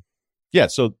 210. Yeah,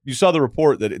 so you saw the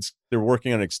report that they're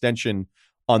working on an extension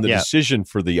on the decision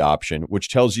for the option, which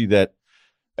tells you that,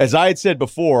 as I had said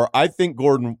before, I think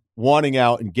Gordon wanting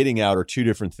out and getting out are two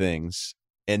different things.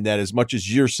 And that as much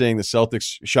as you're saying the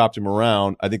Celtics shopped him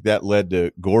around, I think that led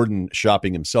to Gordon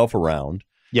shopping himself around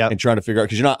and trying to figure out,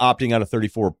 because you're not opting out of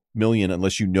 $34 million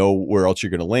unless you know where else you're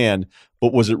going to land.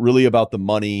 But was it really about the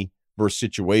money versus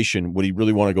situation? Would he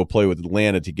really want to go play with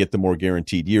Atlanta to get the more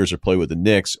guaranteed years or play with the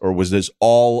Knicks? Or was this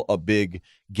all a big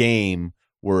game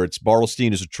where it's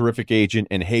Bartelstein is a terrific agent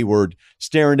and Hayward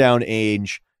staring down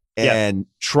age and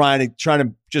trying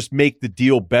to just make the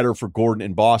deal better for Gordon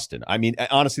in Boston? I mean,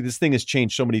 honestly, this thing has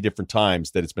changed so many different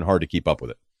times that it's been hard to keep up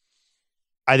with it.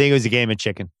 I think it was a game of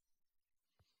chicken. Do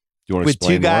you want to with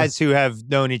explain two guys who have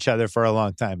known each other for a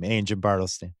long time, Ainge and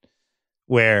Bartelstein,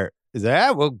 where is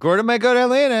that? Well, Gordon might go to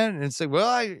Atlanta, and it's like,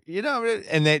 well,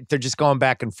 and they're just going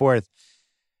back and forth.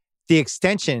 The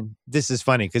extension, this is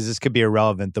funny because this could be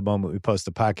irrelevant the moment we post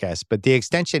the podcast, but the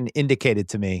extension indicated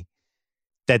to me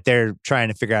that they're trying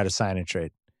to figure out a sign and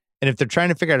trade. And if they're trying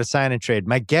to figure out a sign and trade,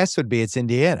 my guess would be it's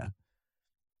Indiana,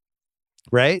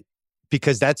 right?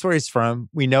 Because that's where he's from.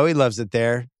 We know he loves it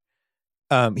there.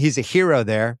 He's a hero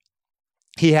there.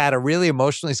 He had a really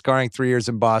emotionally scarring 3 years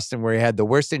in Boston where he had the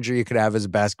worst injury you could have as a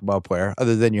basketball player,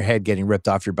 other than your head getting ripped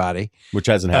off your body. Which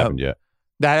hasn't happened yet.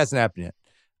 That hasn't happened yet.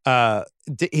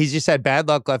 He's just had bad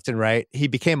luck left and right. He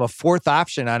became a fourth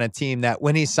option on a team that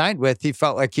when he signed with, he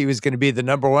felt like he was going to be the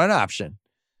number one option,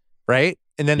 right?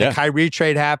 And then the Kyrie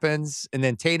trade happens, and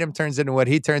then Tatum turns into what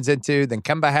he turns into. Then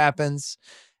Kemba happens,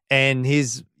 and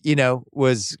he's,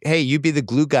 hey, you be the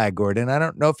glue guy, Gordon. I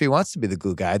don't know if he wants to be the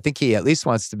glue guy. I think he at least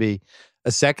wants to be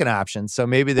a second option. So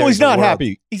maybe there's he's not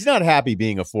happy. He's not happy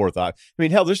being a fourth option. I mean,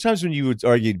 hell, there's times when you would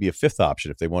argue to be a fifth option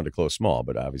if they wanted to close small,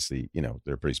 but obviously,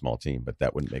 they're a pretty small team, but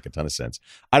that wouldn't make a ton of sense.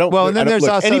 And then there's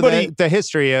also the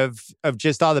history of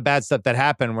just all the bad stuff that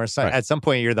happened where at some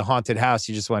point you're the haunted house.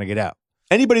 You just want to get out.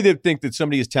 Anybody that think that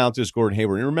somebody as talented as Gordon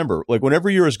Hayward, and remember, like whenever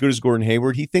you're as good as Gordon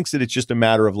Hayward, he thinks that it's just a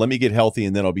matter of let me get healthy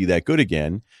and then I'll be that good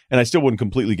again. And I still wouldn't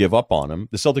completely give up on him.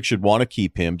 The Celtics should want to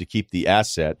keep him to keep the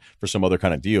asset for some other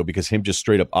kind of deal, because him just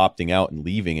straight up opting out and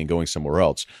leaving and going somewhere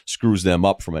else screws them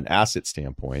up from an asset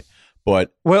standpoint.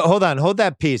 But hold on, hold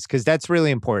that piece, because that's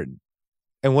really important.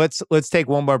 And let's take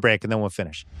one more break and then we'll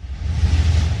finish.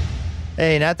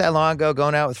 Hey, not that long ago,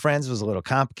 going out with friends was a little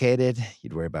complicated.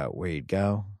 You'd worry about where you'd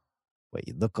go, what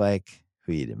you'd look like,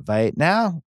 who you'd invite.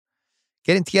 Now,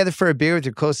 getting together for a beer with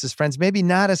your closest friends, maybe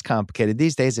not as complicated.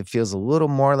 These days, it feels a little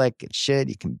more like it should.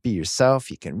 You can be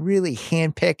yourself. You can really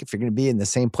handpick if you're going to be in the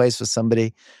same place with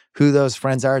somebody, who those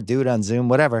friends are, do it on Zoom,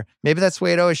 whatever. Maybe that's the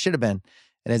way it always should have been.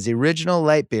 And as the original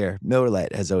light beer, Miller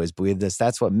Lite has always believed this.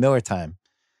 That's what Miller Time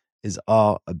is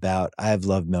all about. I've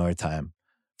loved Miller Time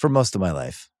for most of my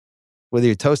life. Whether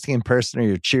you're toasting in person or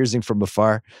you're cheersing from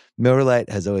afar, Miller Lite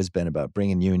has always been about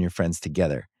bringing you and your friends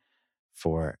together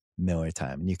for Miller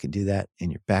Time. And you can do that in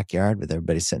your backyard with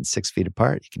everybody sitting 6 feet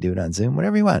apart. You can do it on Zoom,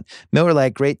 whatever you want. Miller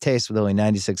Lite, great taste with only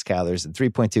 96 calories and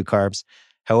 3.2 carbs.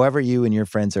 However you and your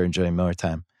friends are enjoying Miller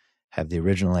Time, have the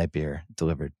original light beer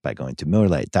delivered by going to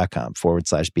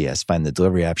MillerLite.com/BS. Find the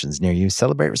delivery options near you.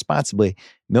 Celebrate responsibly.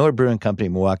 Miller Brewing Company,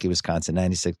 Milwaukee, Wisconsin,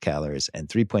 96 calories and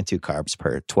 3.2 carbs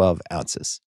per 12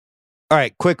 ounces. All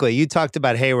right, quickly, you talked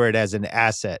about Hayward as an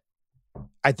asset.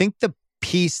 I think the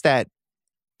piece that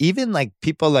even like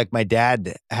people like my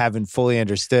dad haven't fully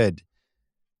understood,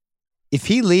 if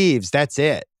he leaves, that's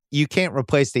it. You can't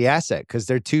replace the asset because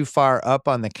they're too far up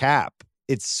on the cap.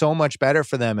 It's so much better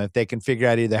for them if they can figure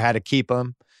out either how to keep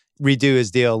him, redo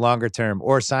his deal longer term,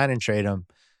 or sign and trade him.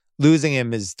 Losing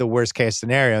him is the worst case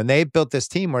scenario. And they built this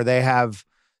team where they have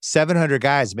 700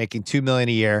 guys making $2 million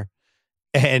a year,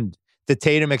 and the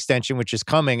Tatum extension, which is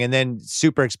coming, and then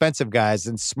super expensive guys.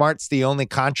 And Smart's the only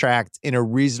contract in a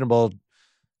reasonable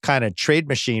kind of trade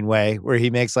machine way where he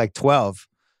makes like 12.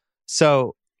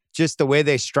 So just the way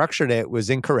they structured it was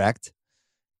incorrect.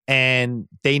 And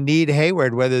they need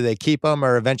Hayward, whether they keep him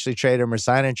or eventually trade him or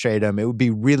sign and trade him. It would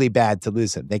be really bad to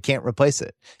lose him. They can't replace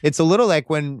it. It's a little like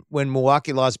when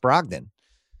Milwaukee lost Bogdan.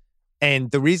 And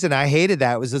the reason I hated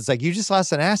that was it's like, you just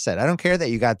lost an asset. I don't care that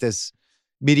you got this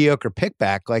mediocre pick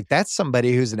back. Like, that's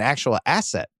somebody who's an actual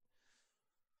asset.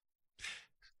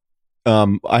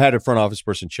 I had a front office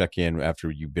person check in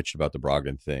after you bitched about the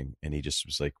Bogdan thing, and he just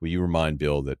was like, will you remind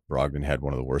Bill that Bogdan had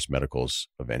one of the worst medicals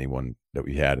of anyone that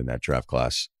we had in that draft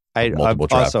class? I've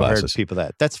also heard people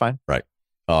that. That's fine. Right.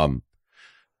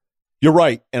 You're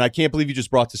right. And I can't believe you just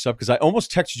brought this up because I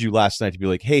almost texted you last night to be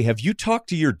like, hey, have you talked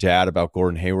to your dad about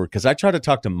Gordon Hayward? Because I tried to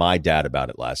talk to my dad about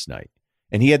it last night.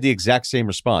 And he had the exact same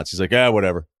response. He's like,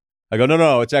 whatever. I go,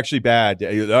 no, it's actually bad.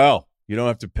 Oh, you don't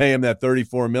have to pay him that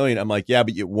 $34 million. I'm like, yeah,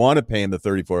 but you want to pay him the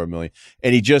 $34 million.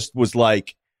 And he just was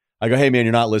like, I go, hey, man,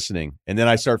 you're not listening. And then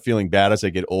I start feeling bad as I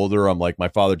get older. I'm like, my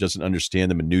father doesn't understand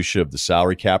the minutia of the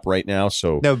salary cap right now.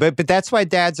 So no, but that's why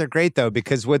dads are great, though,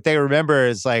 because what they remember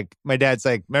is like, my dad's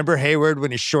like, remember Hayward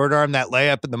when he short-armed that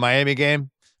layup in the Miami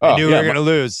game? I knew we were going to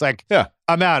lose. Like,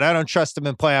 I'm out. I don't trust him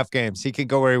in playoff games. He can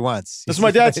go where he wants. That's what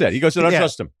my dad said. He goes, I don't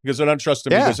trust him. He goes, I don't trust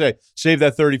him. He goes, hey, save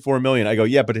that $34 million. I go,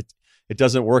 yeah, but it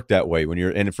doesn't work that way. When you're,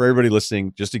 and for everybody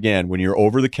listening, just again, when you're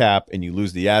over the cap and you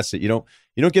lose the asset, you don't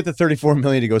get the $34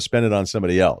 million to go spend it on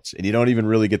somebody else, and you don't even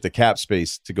really get the cap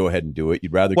space to go ahead and do it.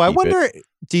 You'd rather. Well, keep I wonder, it.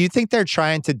 Do you think they're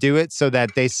trying to do it so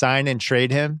that they sign and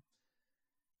trade him,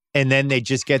 and then they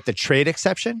just get the trade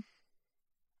exception?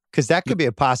 Because that could be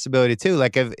a possibility too.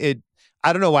 Like if it,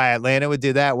 I don't know why Atlanta would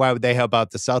do that. Why would they help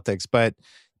out the Celtics? But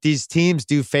these teams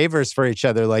do favors for each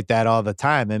other like that all the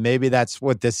time, and maybe that's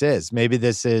what this is. Maybe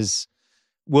this is.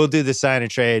 We'll do the sign and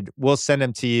trade. We'll send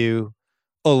them to you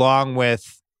along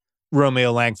with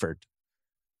Romeo Langford.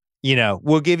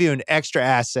 We'll give you an extra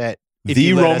asset.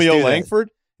 The Romeo Langford?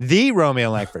 The Romeo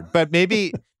Langford. But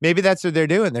maybe that's what they're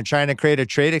doing. They're trying to create a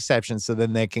trade exception so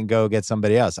then they can go get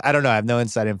somebody else. I don't know. I have no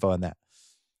inside info on that.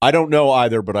 I don't know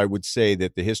either, but I would say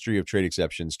that the history of trade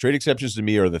exceptions to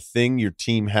me are the thing your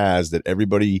team has that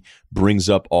everybody brings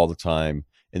up all the time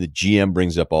and the GM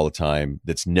brings up all the time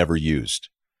that's never used.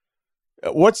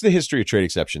 What's the history of trade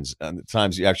exceptions on the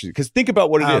times you actually? Because think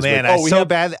about what it is. Man,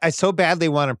 like, I so badly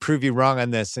want to prove you wrong on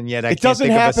this, and yet I can't doesn't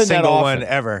think happen of a single that often. one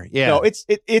ever. Yeah, no,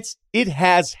 it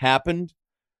has happened.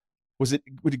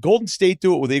 Did Golden State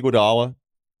do it with Iguodala,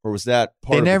 or was that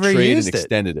part of the trade and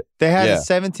extended it? They had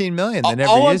 $17 million. They never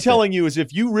all I'm used telling you is,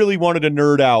 if you really wanted to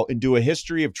nerd out and do a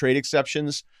history of trade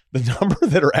exceptions, the number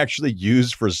that are actually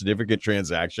used for a significant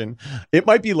transaction, it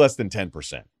might be less than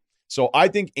 10%. So I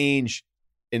think Ainge.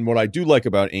 And what I do like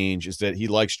about Ainge is that he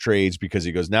likes trades because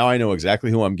he goes, now I know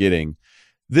exactly who I'm getting.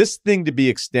 This thing to be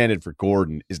extended for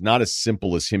Gordon is not as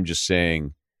simple as him just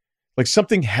saying, like,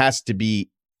 something has to be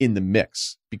in the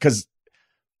mix because,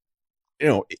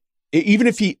 even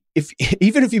if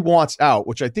he wants out,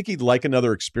 which I think he'd like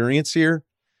another experience here,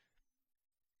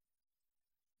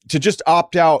 to just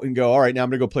opt out and go, all right, now I'm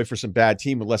going to go play for some bad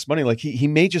team with less money. Like he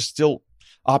may just still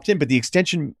opt in, but the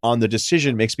extension on the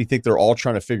decision makes me think they're all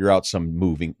trying to figure out some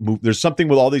there's something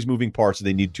with all these moving parts that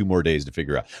they need 2 more days to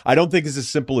figure out. I don't think it's as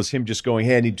simple as him just going,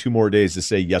 hey, I need 2 more days to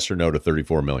say yes or no to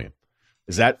 $34 million.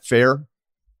 Is that fair?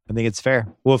 I think it's fair.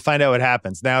 We'll find out what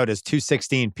happens. Now it is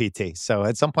 2:16 PT. So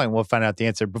at some point we'll find out the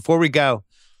answer. Before we go,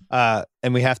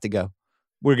 and we have to go,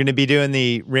 we're going to be doing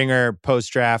the Ringer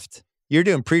post-draft. You're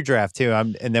doing pre-draft too.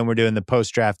 And then we're doing the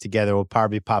post-draft together. We'll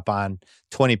probably pop on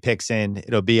 20 picks in.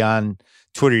 It'll be on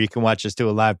Twitter. You can watch us do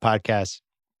a live podcast.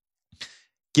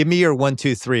 Give me your 1,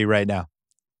 2, 3 right now.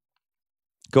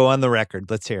 Go on the record.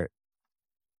 Let's hear it.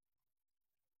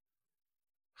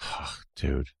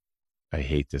 Dude, I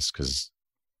hate this because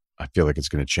I feel like it's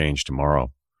going to change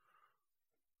tomorrow.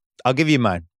 I'll give you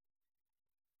mine.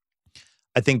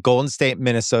 I think Golden State,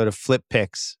 Minnesota flip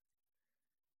picks.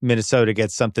 Minnesota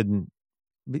gets something,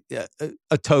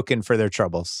 a token for their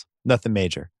troubles. Nothing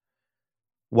major.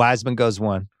 Wiseman goes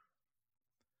 1.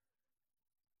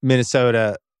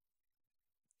 Minnesota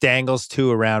dangles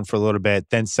 2 around for a little bit,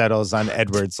 then settles on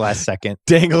Edwards last second.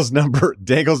 Dangles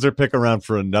their pick around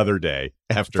for another day.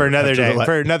 For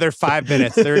another 5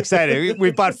 minutes. They're excited.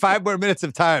 We bought 5 more minutes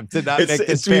of time to not make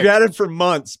this pick. We've had it for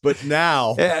months, but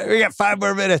now. Yeah, we got 5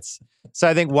 more minutes. So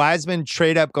I think Wiseman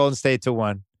trade up Golden State to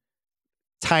 1.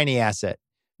 Tiny asset.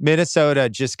 Minnesota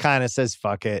just kind of says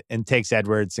fuck it and takes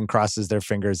Edwards and crosses their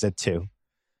fingers at 2.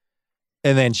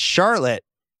 And then Charlotte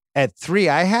at 3.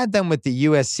 I had them with the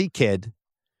USC kid.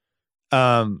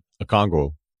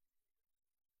 Okongwu.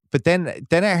 But then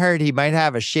I heard he might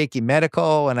have a shaky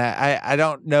medical, and I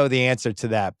don't know the answer to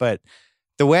that. But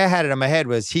the way I had it in my head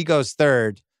was he goes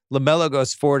 3rd, LaMelo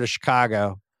goes 4 to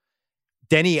Chicago,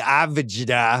 Denny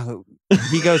Avdija,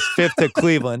 he goes 5th to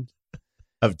Cleveland.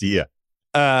 Avdija.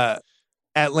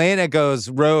 Atlanta goes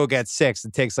rogue at 6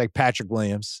 and takes like Patrick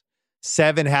Williams.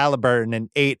 7 Halliburton and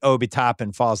 8 Obi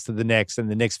Toppin falls to the Knicks, and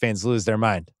the Knicks fans lose their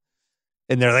mind.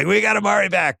 And they're like, we got Amari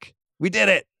back. We did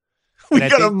it. We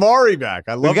got Amari back.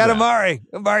 I love that. We got Amari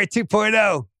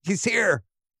 2.0. He's here.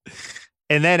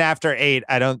 And then after 8,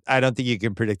 I don't think you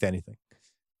can predict anything.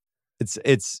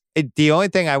 The only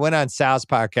thing I went on Sal's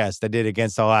podcast I did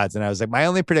Against All Odds, and I was like, my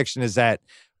only prediction is that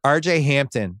RJ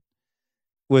Hampton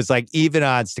was like even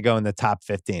odds to go in the top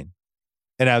 15.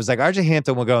 And I was like, RJ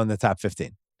Hampton will go in the top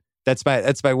 15. That's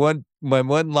my one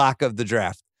lock of the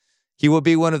draft. He will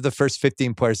be one of the first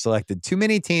 15 players selected. Too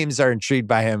many teams are intrigued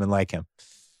by him and like him.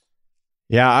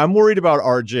 Yeah, I'm worried about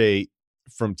RJ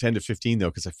from 10 to 15, though,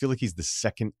 because I feel like he's the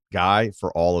second guy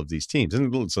for all of these teams.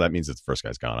 And so that means that the first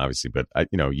guy's gone, obviously. But,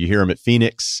 you hear him at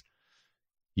Phoenix.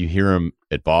 You hear him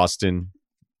at Boston.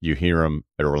 You hear him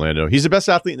at Orlando. He's the best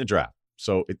athlete in the draft.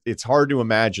 So it's hard to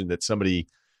imagine that somebody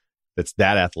that's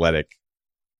that athletic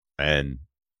and,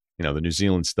 the New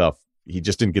Zealand stuff, he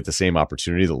just didn't get the same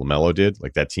opportunity that LaMelo did.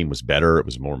 Like, that team was better. It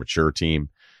was a more mature team.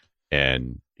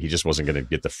 And he just wasn't going to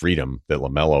get the freedom that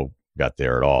LaMelo got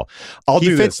there at all.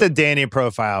 He fits the Danny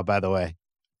profile, by the way.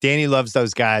 Danny loves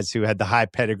those guys who had the high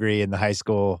pedigree in the high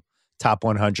school top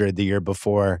 100 the year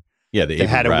before. Yeah, they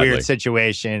had a weird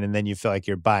situation, and then you feel like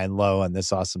you're buying low on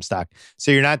this awesome stock. So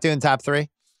you're not doing top 3?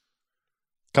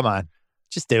 Come on.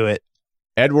 Just do it.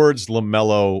 Edwards,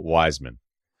 LaMelo, Wiseman.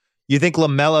 You think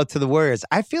LaMelo to the Warriors?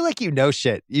 I feel like you know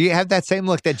shit. You have that same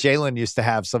look that Jalen used to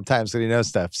have sometimes when he knows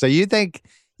stuff. So you think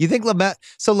LaMelo?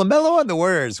 So LaMelo on the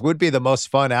Warriors would be the most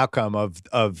fun outcome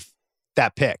of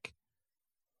that pick,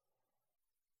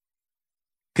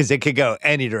 because it could go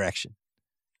any direction,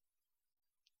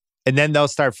 and then they'll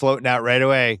start floating out right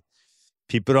away.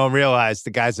 People don't realize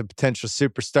the guy's a potential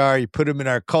superstar. You put him in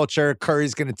our culture.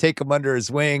 Curry's going to take him under his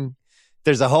wing.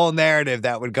 There's a whole narrative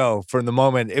that would go from the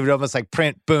moment. It would almost like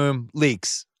print, boom,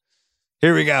 leaks.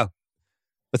 Here we go.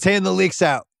 Let's hand the leaks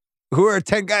out. Who are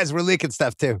 10 guys we're leaking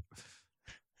stuff to?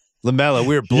 LaMelo,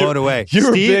 we were blown away.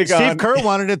 Steve Kerr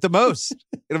wanted it the most.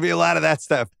 It'll be a lot of that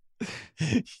stuff.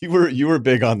 You were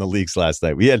big on the leaks last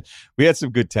night. We had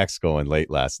some good texts going late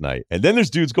last night. And then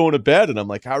there's dudes going to bed. And I'm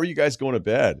like, how are you guys going to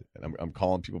bed? And I'm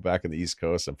calling people back in the East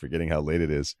Coast. I'm forgetting how late it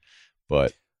is.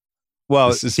 But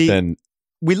this has been...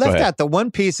 We left out the one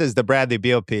piece is the Bradley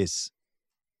Beal piece.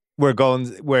 Where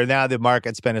now the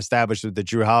market's been established with the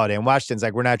Jrue Holiday, and Washington's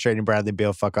like, we're not trading Bradley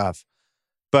Beal, fuck off.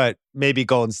 But maybe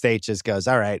Golden State just goes,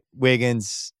 all right,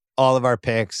 Wiggins, all of our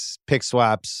picks, pick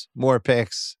swaps, more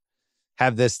picks,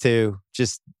 have this too.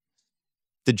 Just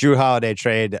the Jrue Holiday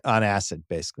trade on acid,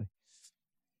 basically.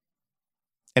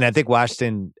 And I think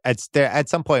Washington, at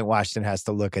some point, Washington has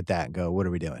to look at that and go, what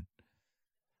are we doing?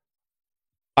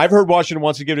 I've heard Washington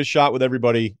wants to give it a shot with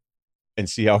everybody and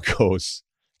see how it goes.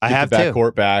 I have the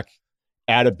backcourt back,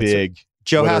 add a big.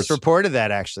 Joe House reported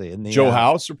that actually in the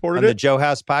House reported on the Joe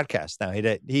House podcast. Now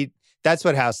he that's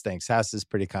what House thinks. House is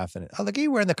pretty confident. Oh, look at you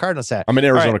wearing the Cardinals hat. I'm an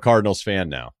Arizona Cardinals fan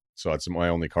now, so it's my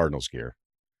only Cardinals gear.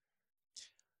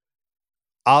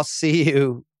 I'll see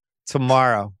you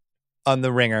tomorrow on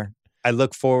The Ringer. I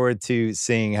look forward to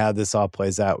seeing how this all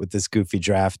plays out with this goofy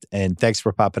draft. And thanks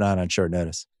for popping on short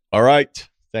notice. All right.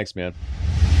 Thanks, man.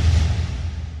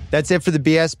 That's it for the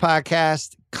BS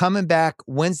podcast. Coming back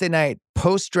Wednesday night,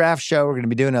 post-draft show. We're going to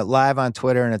be doing it live on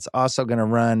Twitter, and it's also going to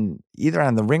run either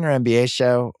on the Ringer NBA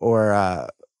show or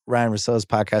Ryen Russillo's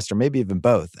podcast, or maybe even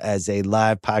both, as a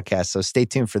live podcast. So stay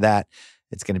tuned for that.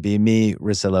 It's going to be me,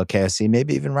 Russillo, KOC,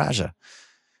 maybe even Raja.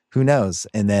 Who knows?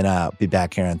 And then I'll be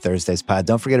back here on Thursday's pod.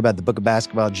 Don't forget about the Book of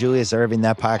Basketball. Julius Erving,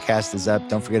 that podcast is up.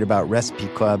 Don't forget about Recipe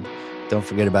Club. Don't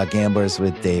forget about Gamblers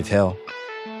with Dave Hill.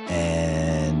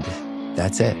 And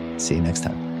that's it. See you next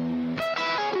time.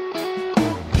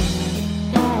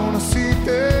 I wanna see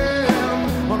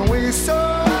them on the way so